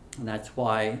 And that's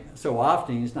why so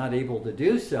often he's not able to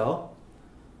do so.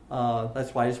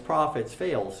 That's why his prophets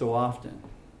fail so often.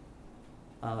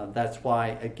 That's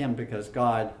why, again, because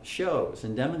God shows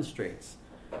and demonstrates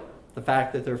the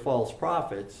fact that they're false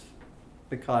prophets,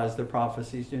 because their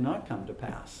prophecies do not come to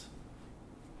pass.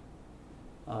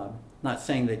 Not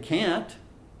saying they can't,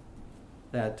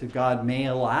 that God may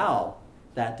allow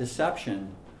that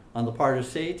deception on the part of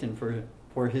Satan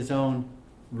for his own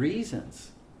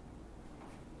reasons,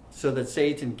 so that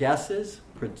Satan guesses,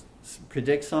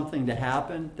 predicts something to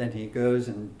happen, then he goes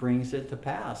and brings it to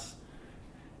pass.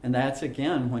 And that's,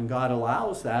 again, when God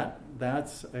allows that,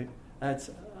 that's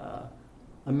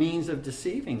a means of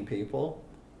deceiving people,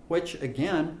 which,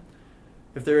 again,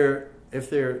 if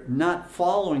they're not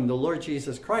following the Lord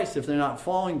Jesus Christ, if they're not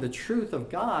following the truth of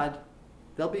God,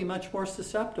 they'll be much more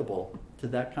susceptible to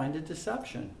that kind of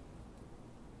deception.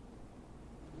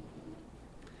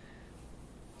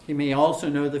 He may also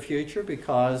know the future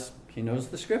because he knows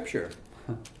the Scripture.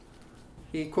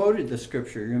 He quoted the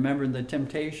Scripture. Remember the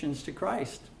temptations to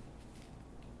Christ.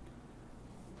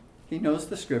 He knows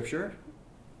the Scripture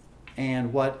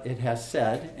and what it has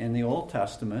said in the Old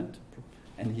Testament,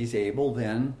 and he's able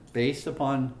then, based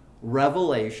upon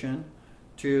revelation,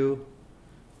 to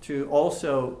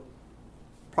also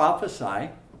prophesy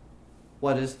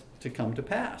what is to come to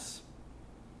pass.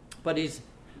 But he's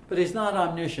not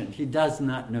omniscient. He does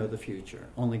not know the future.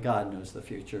 Only God knows the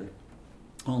future.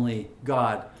 Only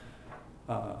God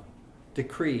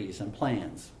decrees and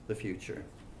plans the future.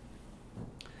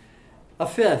 A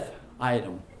fifth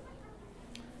item.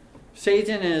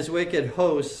 Satan and his wicked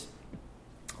hosts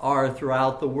are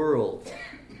throughout the world,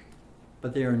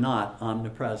 but they are not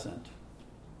omnipresent.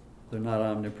 They're not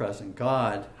omnipresent.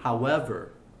 God,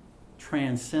 however,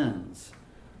 transcends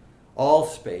all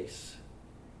space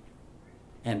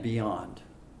and beyond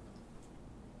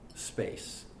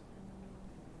space.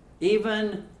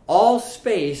 Even all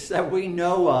space that we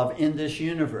know of in this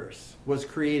universe was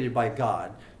created by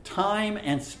God. Time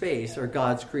and space are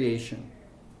God's creation.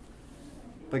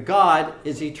 But God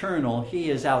is eternal. He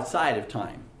is outside of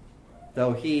time,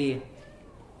 though he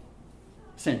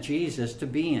sent Jesus to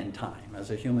be in time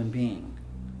as a human being.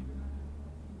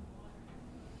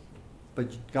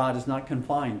 But God is not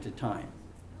confined to time.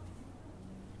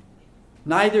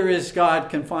 Neither is God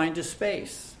confined to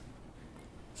space.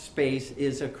 Space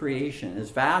is a creation. As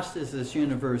vast as this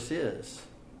universe is,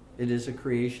 it is a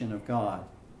creation of God.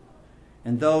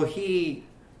 And though he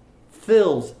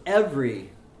fills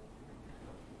every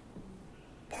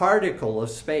particle of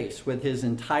space with his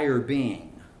entire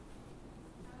being,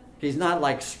 he's not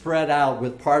like spread out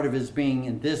with part of his being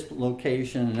in this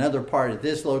location, another part at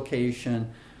this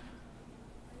location.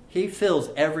 He fills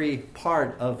every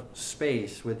part of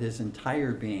space with his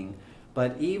entire being.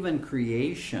 But even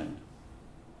creation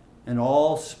and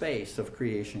all space of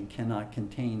creation cannot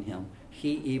contain him.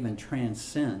 He even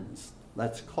transcends.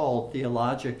 That's called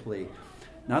theologically,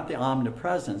 not the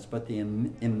omnipresence, but the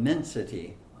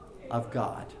immensity of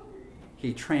God.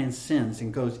 He transcends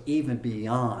and goes even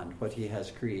beyond what he has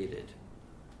created.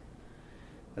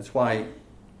 That's why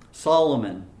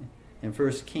Solomon in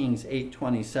 1 Kings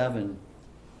 8:27,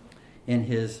 in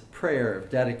his prayer of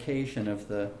dedication of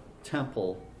the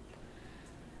temple,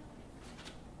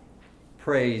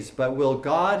 prays, "But will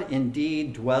God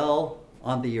indeed dwell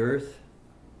on the earth?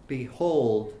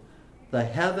 Behold, the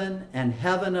heaven and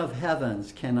heaven of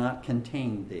heavens cannot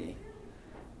contain thee.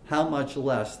 How much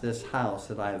less this house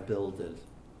that I have builded?"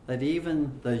 That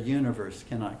even the universe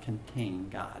cannot contain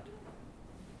God.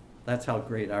 That's how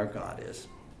great our God is.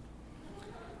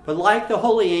 But like the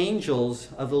holy angels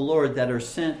of the Lord that are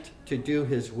sent to do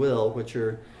his will, which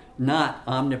are not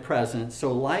omnipresent,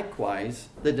 so likewise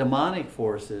the demonic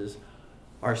forces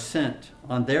are sent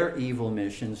on their evil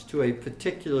missions to a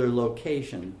particular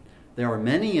location. There are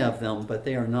many of them, but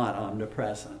they are not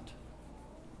omnipresent.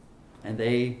 And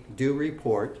they do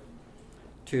report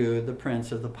to the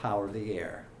prince of the power of the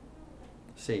air,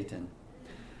 Satan.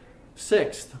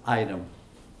 Sixth item.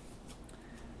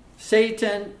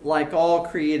 Satan, like all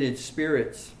created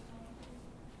spirits,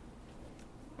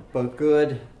 both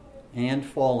good and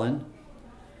fallen,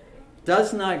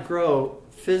 does not grow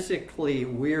physically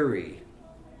weary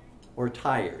or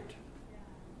tired.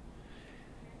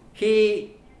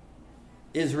 He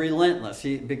is relentless.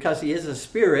 Because he is a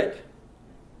spirit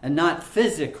and not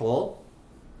physical,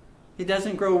 he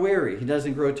doesn't grow weary. He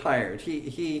doesn't grow tired.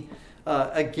 He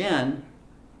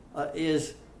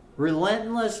is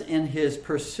relentless in his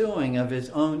pursuing of his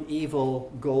own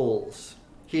evil goals.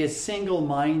 He is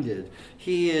single-minded.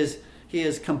 He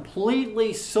is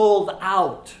completely sold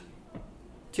out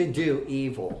to do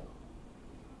evil.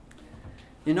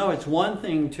 You know, it's one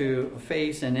thing to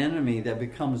face an enemy that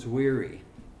becomes weary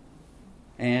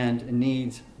and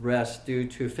needs rest due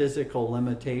to physical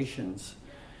limitations.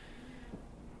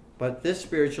 But this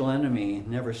spiritual enemy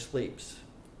never sleeps,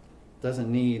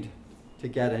 doesn't need to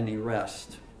get any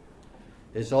rest,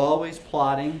 is always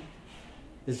plotting,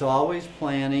 is always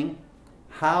planning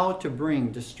how to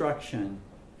bring destruction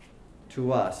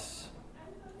to us,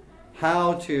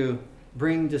 how to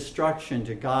bring destruction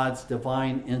to God's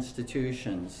divine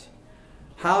institutions,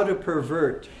 how to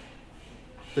pervert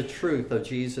the truth of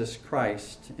Jesus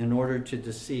Christ in order to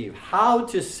deceive, how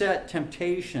to set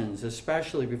temptations,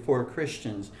 especially before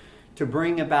Christians, to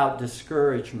bring about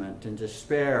discouragement and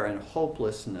despair and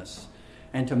hopelessness,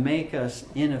 and to make us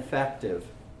ineffective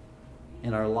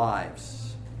in our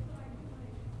lives,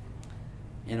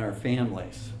 in our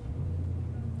families,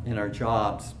 in our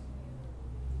jobs,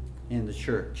 in the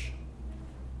church.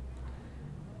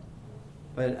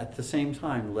 But at the same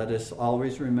time, let us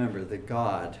always remember that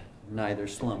God neither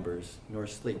slumbers nor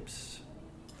sleeps.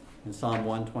 In Psalm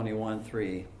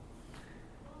 121:3,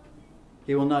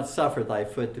 he will not suffer thy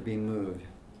foot to be moved.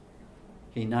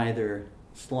 He neither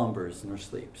slumbers nor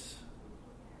sleeps.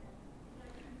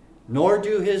 Nor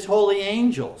do his holy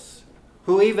angels,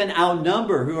 who even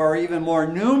outnumber, who are even more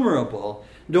numerable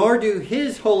Nor do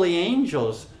his holy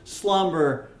angels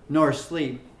slumber nor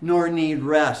sleep, nor need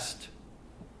rest,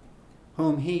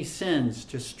 whom he sends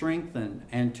to strengthen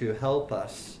and to help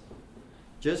us.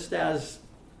 Just as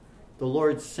the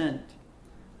Lord sent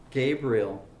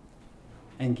Gabriel,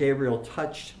 and Gabriel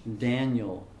touched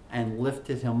Daniel and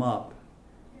lifted him up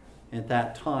at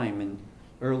that time and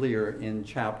earlier in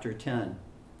chapter 10.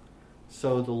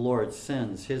 So the Lord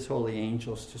sends his holy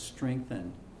angels to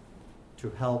strengthen,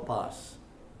 to help us,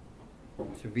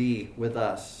 to be with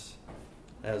us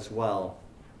as well.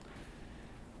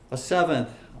 A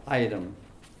seventh item.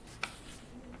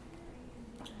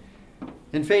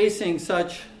 In facing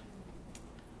such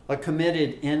a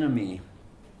committed enemy,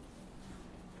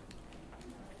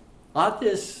 ought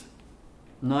this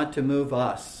not to move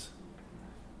us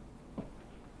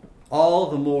all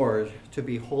the more to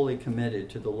be wholly committed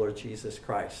to the Lord Jesus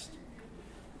Christ?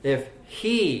 If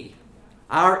he,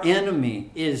 our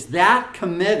enemy, is that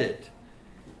committed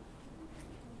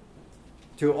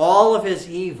to all of his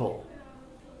evil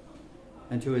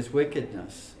and to his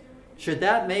wickedness, should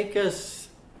that make us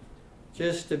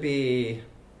just to be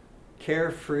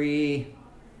carefree,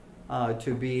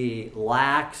 to be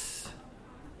lax,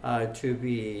 to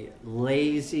be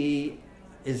lazy?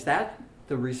 Is that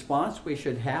the response we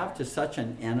should have to such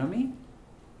an enemy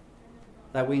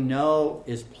that we know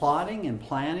is plotting and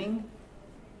planning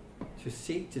to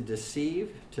seek to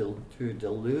deceive, to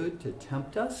delude, to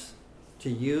tempt us, to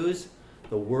use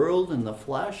the world and the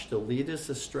flesh to lead us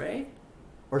astray?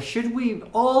 Or should we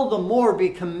all the more be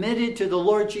committed to the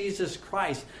Lord Jesus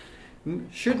Christ?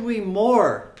 Should we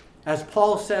more, as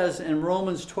Paul says in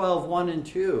Romans 12, 1 and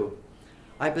 2,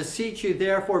 I beseech you,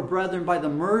 therefore, brethren, by the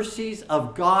mercies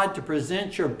of God, to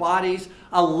present your bodies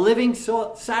a living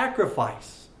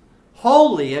sacrifice,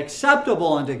 holy,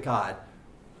 acceptable unto God,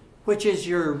 which is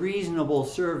your reasonable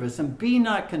service. And be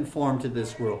not conformed to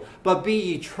this world, but be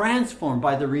ye transformed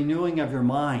by the renewing of your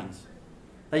minds,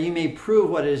 that ye may prove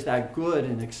what is that good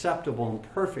and acceptable and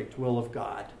perfect will of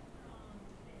God.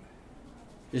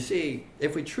 You see,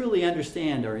 if we truly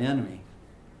understand our enemy,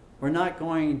 we're not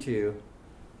going to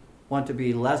want to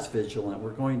be less vigilant.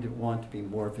 We're going to want to be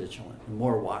more vigilant and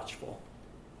more watchful.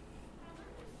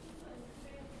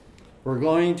 We're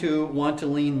going to want to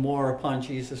lean more upon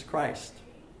Jesus Christ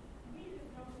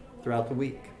throughout the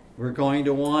week. We're going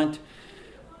to want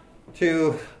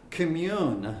to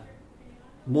commune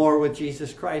more with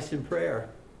Jesus Christ in prayer.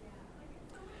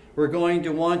 We're going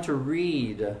to want to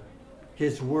read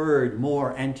his word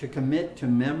more and to commit to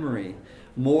memory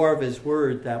more of his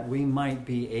word, that we might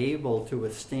be able to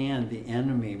withstand the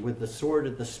enemy with the sword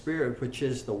of the Spirit, which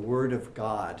is the word of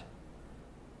God.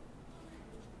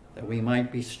 That we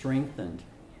might be strengthened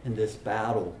in this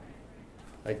battle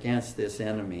against this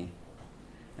enemy.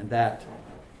 And that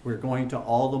we're going to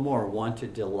all the more want to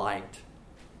delight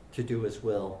to do his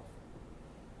will,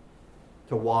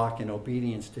 to walk in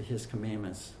obedience to his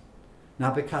commandments.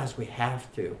 Not because we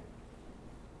have to,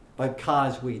 but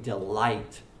because we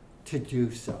delight to do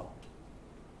so.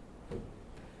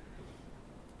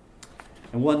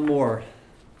 And one more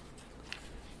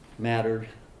matter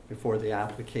before the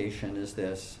application is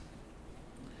this.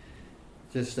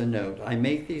 Just a note. I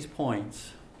make these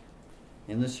points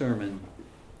in the sermon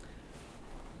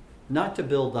not to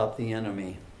build up the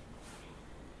enemy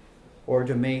or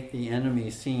to make the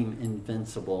enemy seem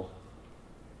invincible,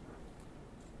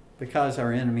 because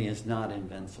our enemy is not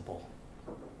invincible,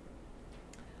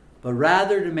 but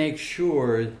rather to make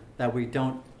sure that we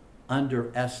don't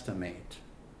underestimate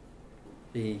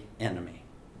the enemy.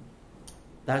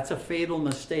 That's a fatal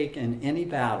mistake in any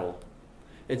battle.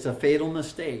 It's a fatal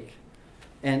mistake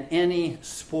in any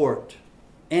sport,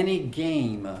 any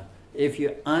game. If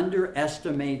you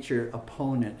underestimate your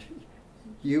opponent,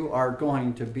 you are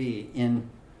going to be in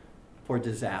for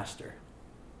disaster.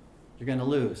 You're going to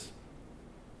lose.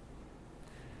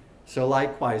 So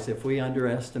likewise, if we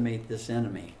underestimate this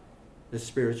enemy, this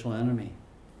spiritual enemy,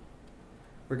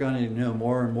 we're going to know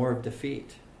more and more of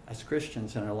defeat as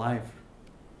Christians in our life,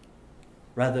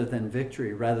 rather than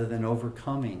victory, rather than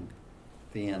overcoming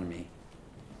the enemy.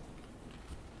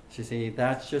 So you see,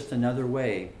 that's just another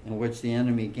way in which the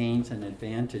enemy gains an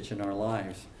advantage in our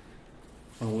lives,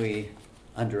 when we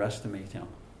underestimate him,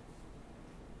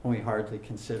 when we hardly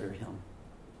consider him,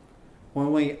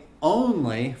 when we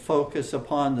only focus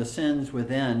upon the sins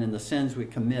within and the sins we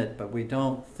commit, but we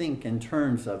don't think in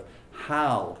terms of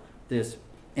how this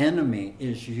enemy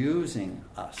is using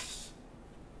us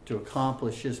to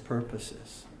accomplish his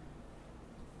purposes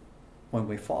when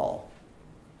we fall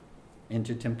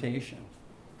into temptation.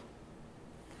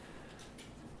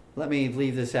 Let me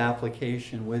leave this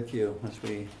application with you as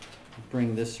we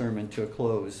bring this sermon to a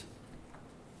close.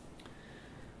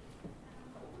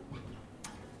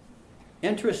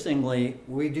 Interestingly,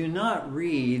 we do not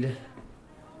read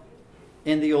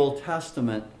in the Old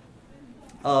Testament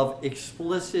of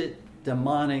explicit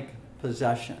demonic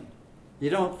possession. You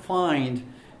don't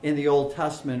find in the Old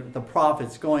Testament the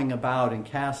prophets going about and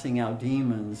casting out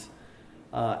demons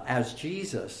as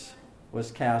Jesus was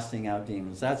casting out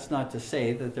demons. That's not to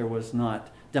say that there was not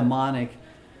demonic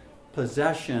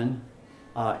possession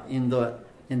in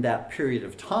that period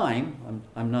of time.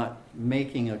 I'm not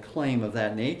making a claim of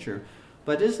that nature.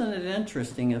 But isn't it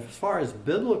interesting, as far as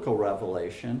biblical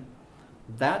revelation,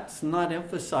 that's not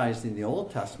emphasized in the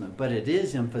Old Testament, but it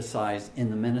is emphasized in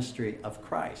the ministry of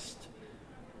Christ.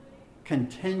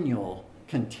 Continually,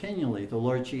 the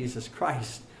Lord Jesus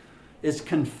Christ is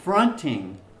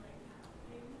confronting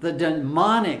the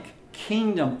demonic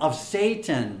kingdom of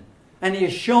Satan, and he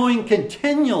is showing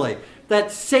continually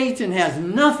that Satan has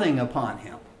nothing upon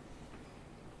him.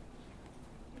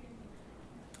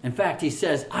 In fact, he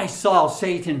says, I saw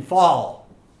Satan fall.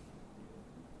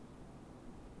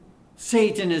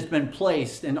 Satan has been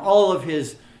placed, and all of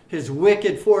his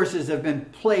wicked forces have been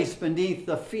placed beneath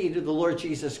the feet of the Lord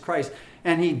Jesus Christ.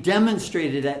 And he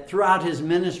demonstrated that throughout his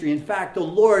ministry. In fact, the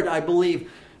Lord, I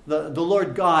believe, the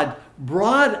Lord God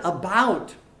brought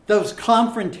about those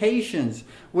confrontations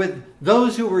with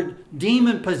those who were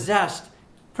demon-possessed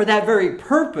for that very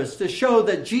purpose, to show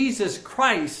that Jesus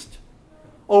Christ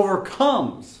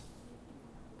overcomes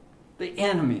the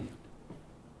enemy.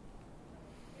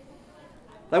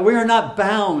 That we are not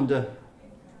bound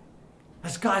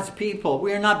as God's people.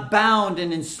 We are not bound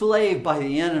and enslaved by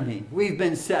the enemy. We've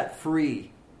been set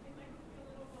free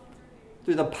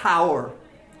through the power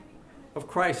of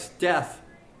Christ's death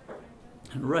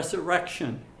and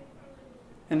resurrection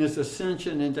and his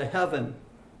ascension into heaven.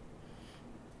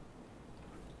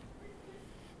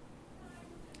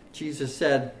 Jesus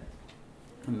said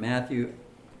in Matthew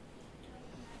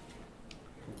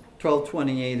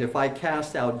 12:28, if I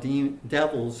cast out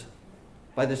devils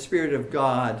by the Spirit of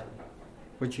God,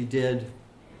 which he did,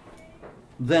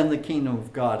 then the kingdom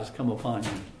of God has come upon you.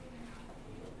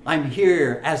 I'm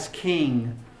here as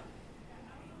king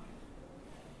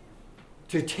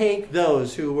to take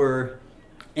those who were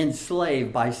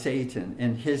enslaved by Satan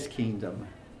in his kingdom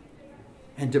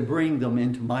and to bring them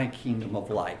into my kingdom of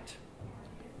light.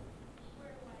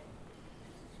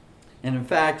 And in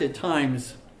fact, at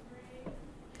times,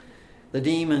 the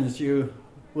demons, you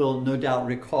will no doubt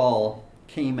recall,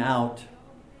 came out,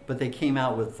 but they came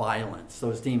out with violence.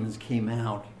 Those demons came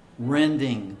out,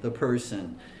 rending the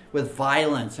person with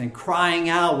violence and crying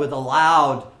out with a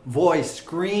loud voice,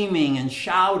 screaming and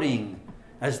shouting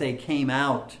as they came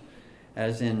out,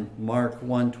 as in Mark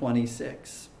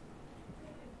 1:26.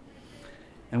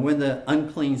 And when the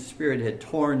unclean spirit had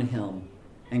torn him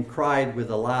and cried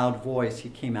with a loud voice, he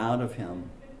came out of him.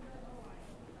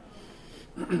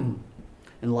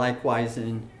 And likewise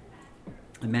in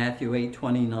Matthew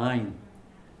 8:29,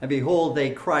 and behold,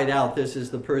 they cried out, this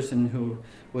is the person who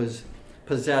was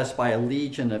possessed by a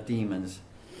legion of demons.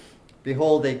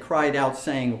 Behold, they cried out,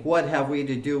 saying, what have we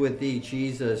to do with thee,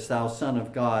 Jesus, thou Son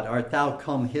of God? Art thou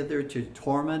come hither to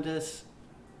torment us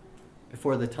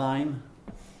before the time?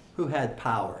 Who had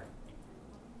power?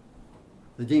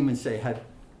 The demons say,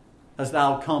 hast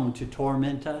thou come to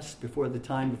torment us before the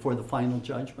time, before the final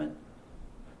judgment?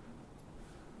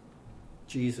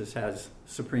 Jesus has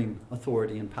supreme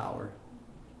authority and power.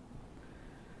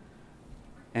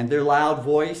 And their loud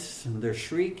voice, and their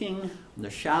shrieking, and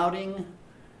their shouting,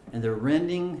 and their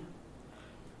rending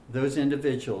those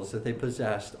individuals that they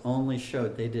possessed only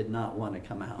showed they did not want to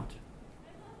come out.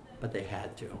 But they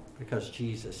had to, because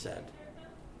Jesus said,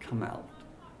 come out.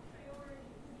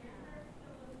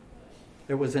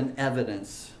 There was an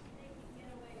evidence.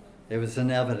 There was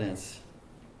an evidence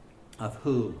of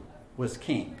who was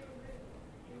king,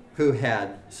 who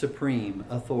had supreme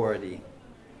authority.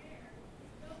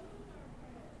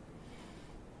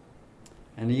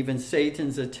 And even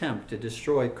Satan's attempt to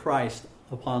destroy Christ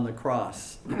upon the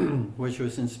cross, which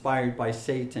was inspired by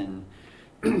Satan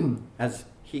as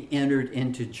he entered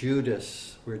into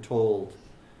Judas, we're told,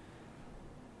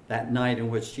 that night in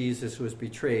which Jesus was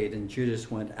betrayed and Judas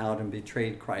went out and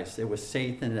betrayed Christ. It was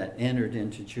Satan that entered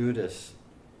into Judas.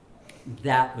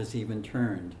 That was even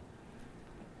turned.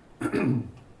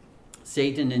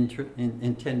 Satan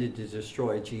intended to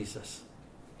destroy Jesus.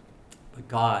 But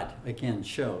God, again,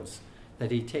 shows that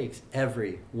he takes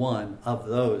every one of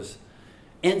those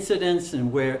incidents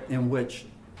in which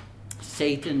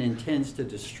Satan intends to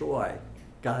destroy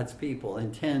God's people,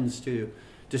 intends to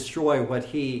destroy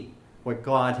what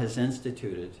God has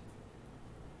instituted.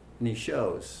 And he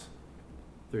shows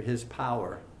through his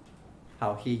power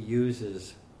how he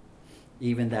uses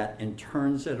even that and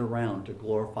turns it around to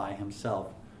glorify himself,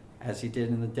 as he did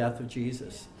in the death of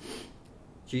Jesus.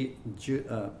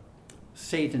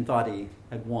 Satan thought he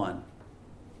had won,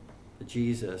 but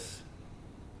Jesus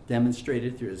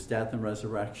demonstrated through his death and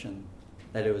resurrection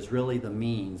that it was really the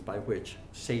means by which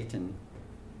Satan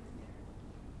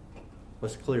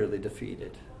was clearly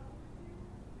defeated.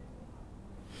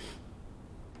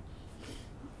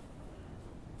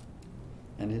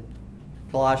 And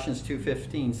Colossians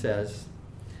 2:15 says,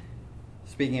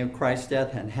 speaking of Christ's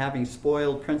death, and having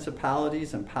spoiled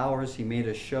principalities and powers, he made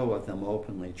a show of them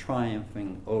openly,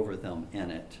 triumphing over them in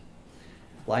it.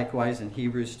 Likewise in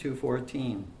Hebrews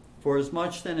 2:14, for as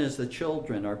much then as the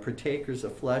children are partakers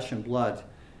of flesh and blood,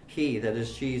 he, that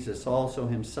is Jesus, also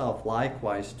himself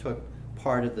likewise took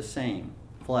part of the same,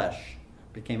 flesh,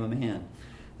 became a man,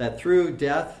 that through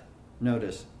death,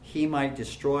 notice, he might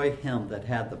destroy him that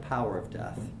had the power of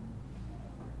death,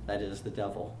 that is, the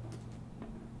devil.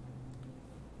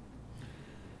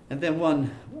 And then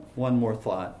one more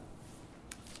thought,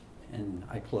 and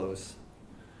I close.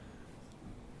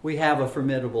 We have a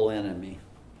formidable enemy.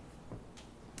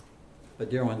 But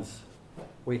dear ones,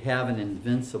 we have an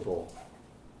invincible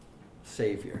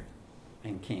Savior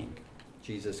and King,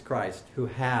 Jesus Christ, who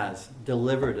has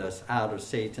delivered us out of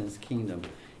Satan's kingdom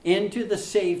into the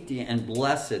safety and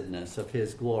blessedness of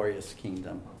his glorious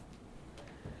kingdom.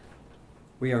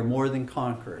 We are more than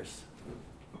conquerors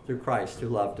through Christ who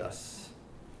loved us,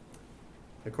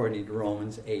 according to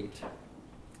Romans 8.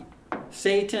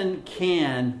 Satan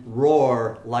can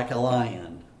roar like a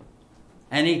lion,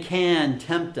 and he can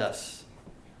tempt us.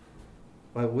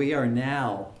 But we are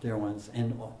now, dear ones,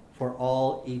 and for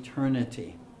all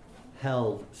eternity,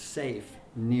 held safe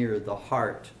near the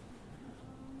heart,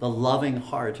 the loving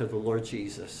heart of the Lord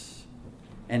Jesus,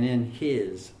 and in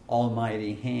his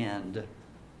almighty hand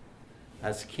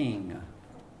as King,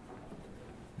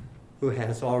 who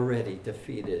has already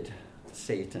defeated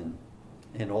Satan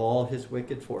and all his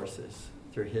wicked forces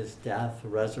through his death,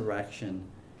 resurrection,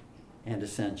 and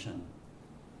ascension.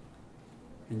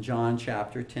 In John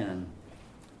chapter 10,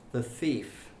 the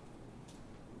thief,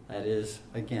 that is,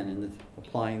 again,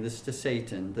 applying this to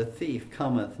Satan, the thief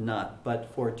cometh not but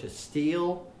for to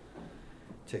steal,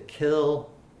 to kill,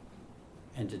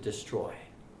 and to destroy.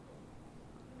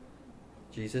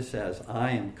 Jesus says,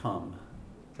 I am come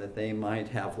that they might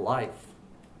have life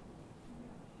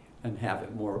and have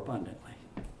it more abundantly.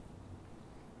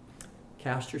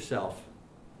 Cast yourself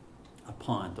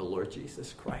upon the Lord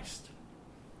Jesus Christ.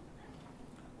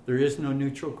 There is no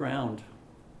neutral ground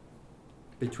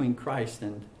between Christ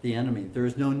and the enemy. There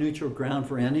is no neutral ground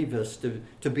for any of us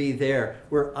to be there.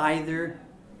 We're either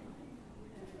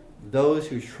those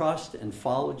who trust and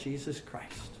follow Jesus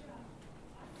Christ,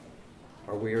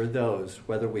 or we are those,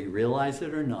 whether we realize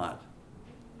it or not,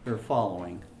 who are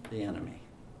following the enemy,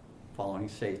 following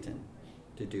Satan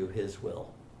to do his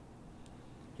will.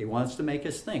 He wants to make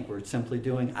us think we're simply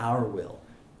doing our will,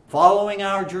 following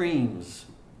our dreams.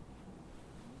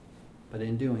 But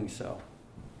in doing so,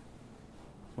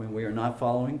 when we are not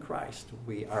following Christ,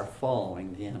 we are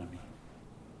following the enemy.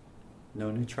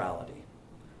 No neutrality.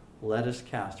 Let us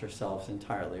cast ourselves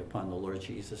entirely upon the Lord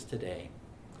Jesus today.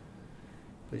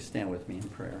 Please stand with me in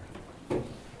prayer.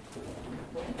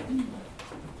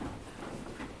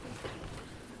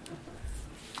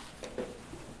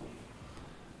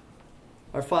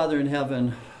 Our Father in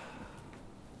heaven,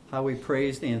 how we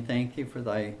praise thee and thank thee for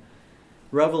thy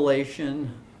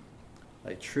revelation,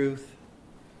 thy truth,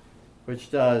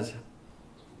 which does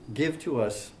give to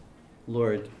us,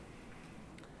 Lord,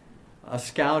 a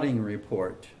scouting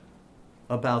report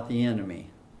about the enemy.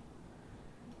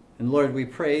 And Lord, we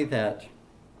pray that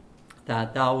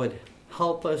thou would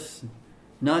help us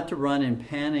not to run in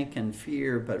panic and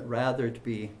fear, but rather to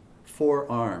be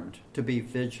forearmed, to be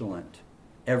vigilant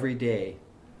every day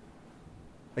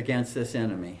against this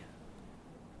enemy.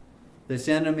 This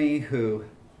enemy who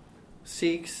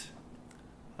seeks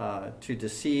to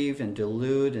deceive and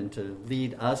delude and to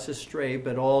lead us astray,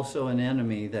 but also an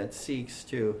enemy that seeks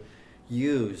to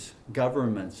use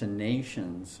governments and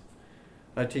nations,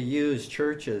 to use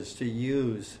churches, to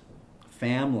use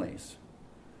families,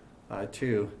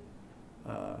 to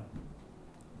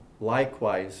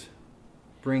likewise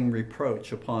bring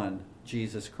reproach upon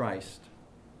Jesus Christ.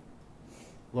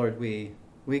 Lord, we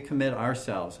commit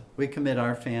ourselves, we commit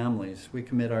our families, we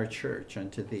commit our church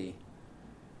unto thee.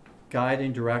 Guide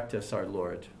and direct us, our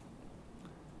Lord,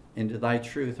 into thy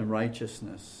truth and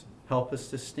righteousness. Help us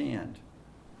to stand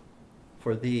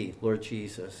for thee, Lord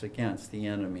Jesus, against the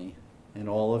enemy and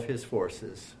all of his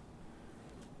forces.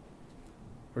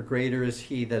 For greater is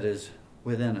he that is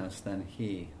within us than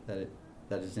he that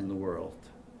is in the world.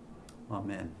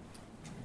 Amen.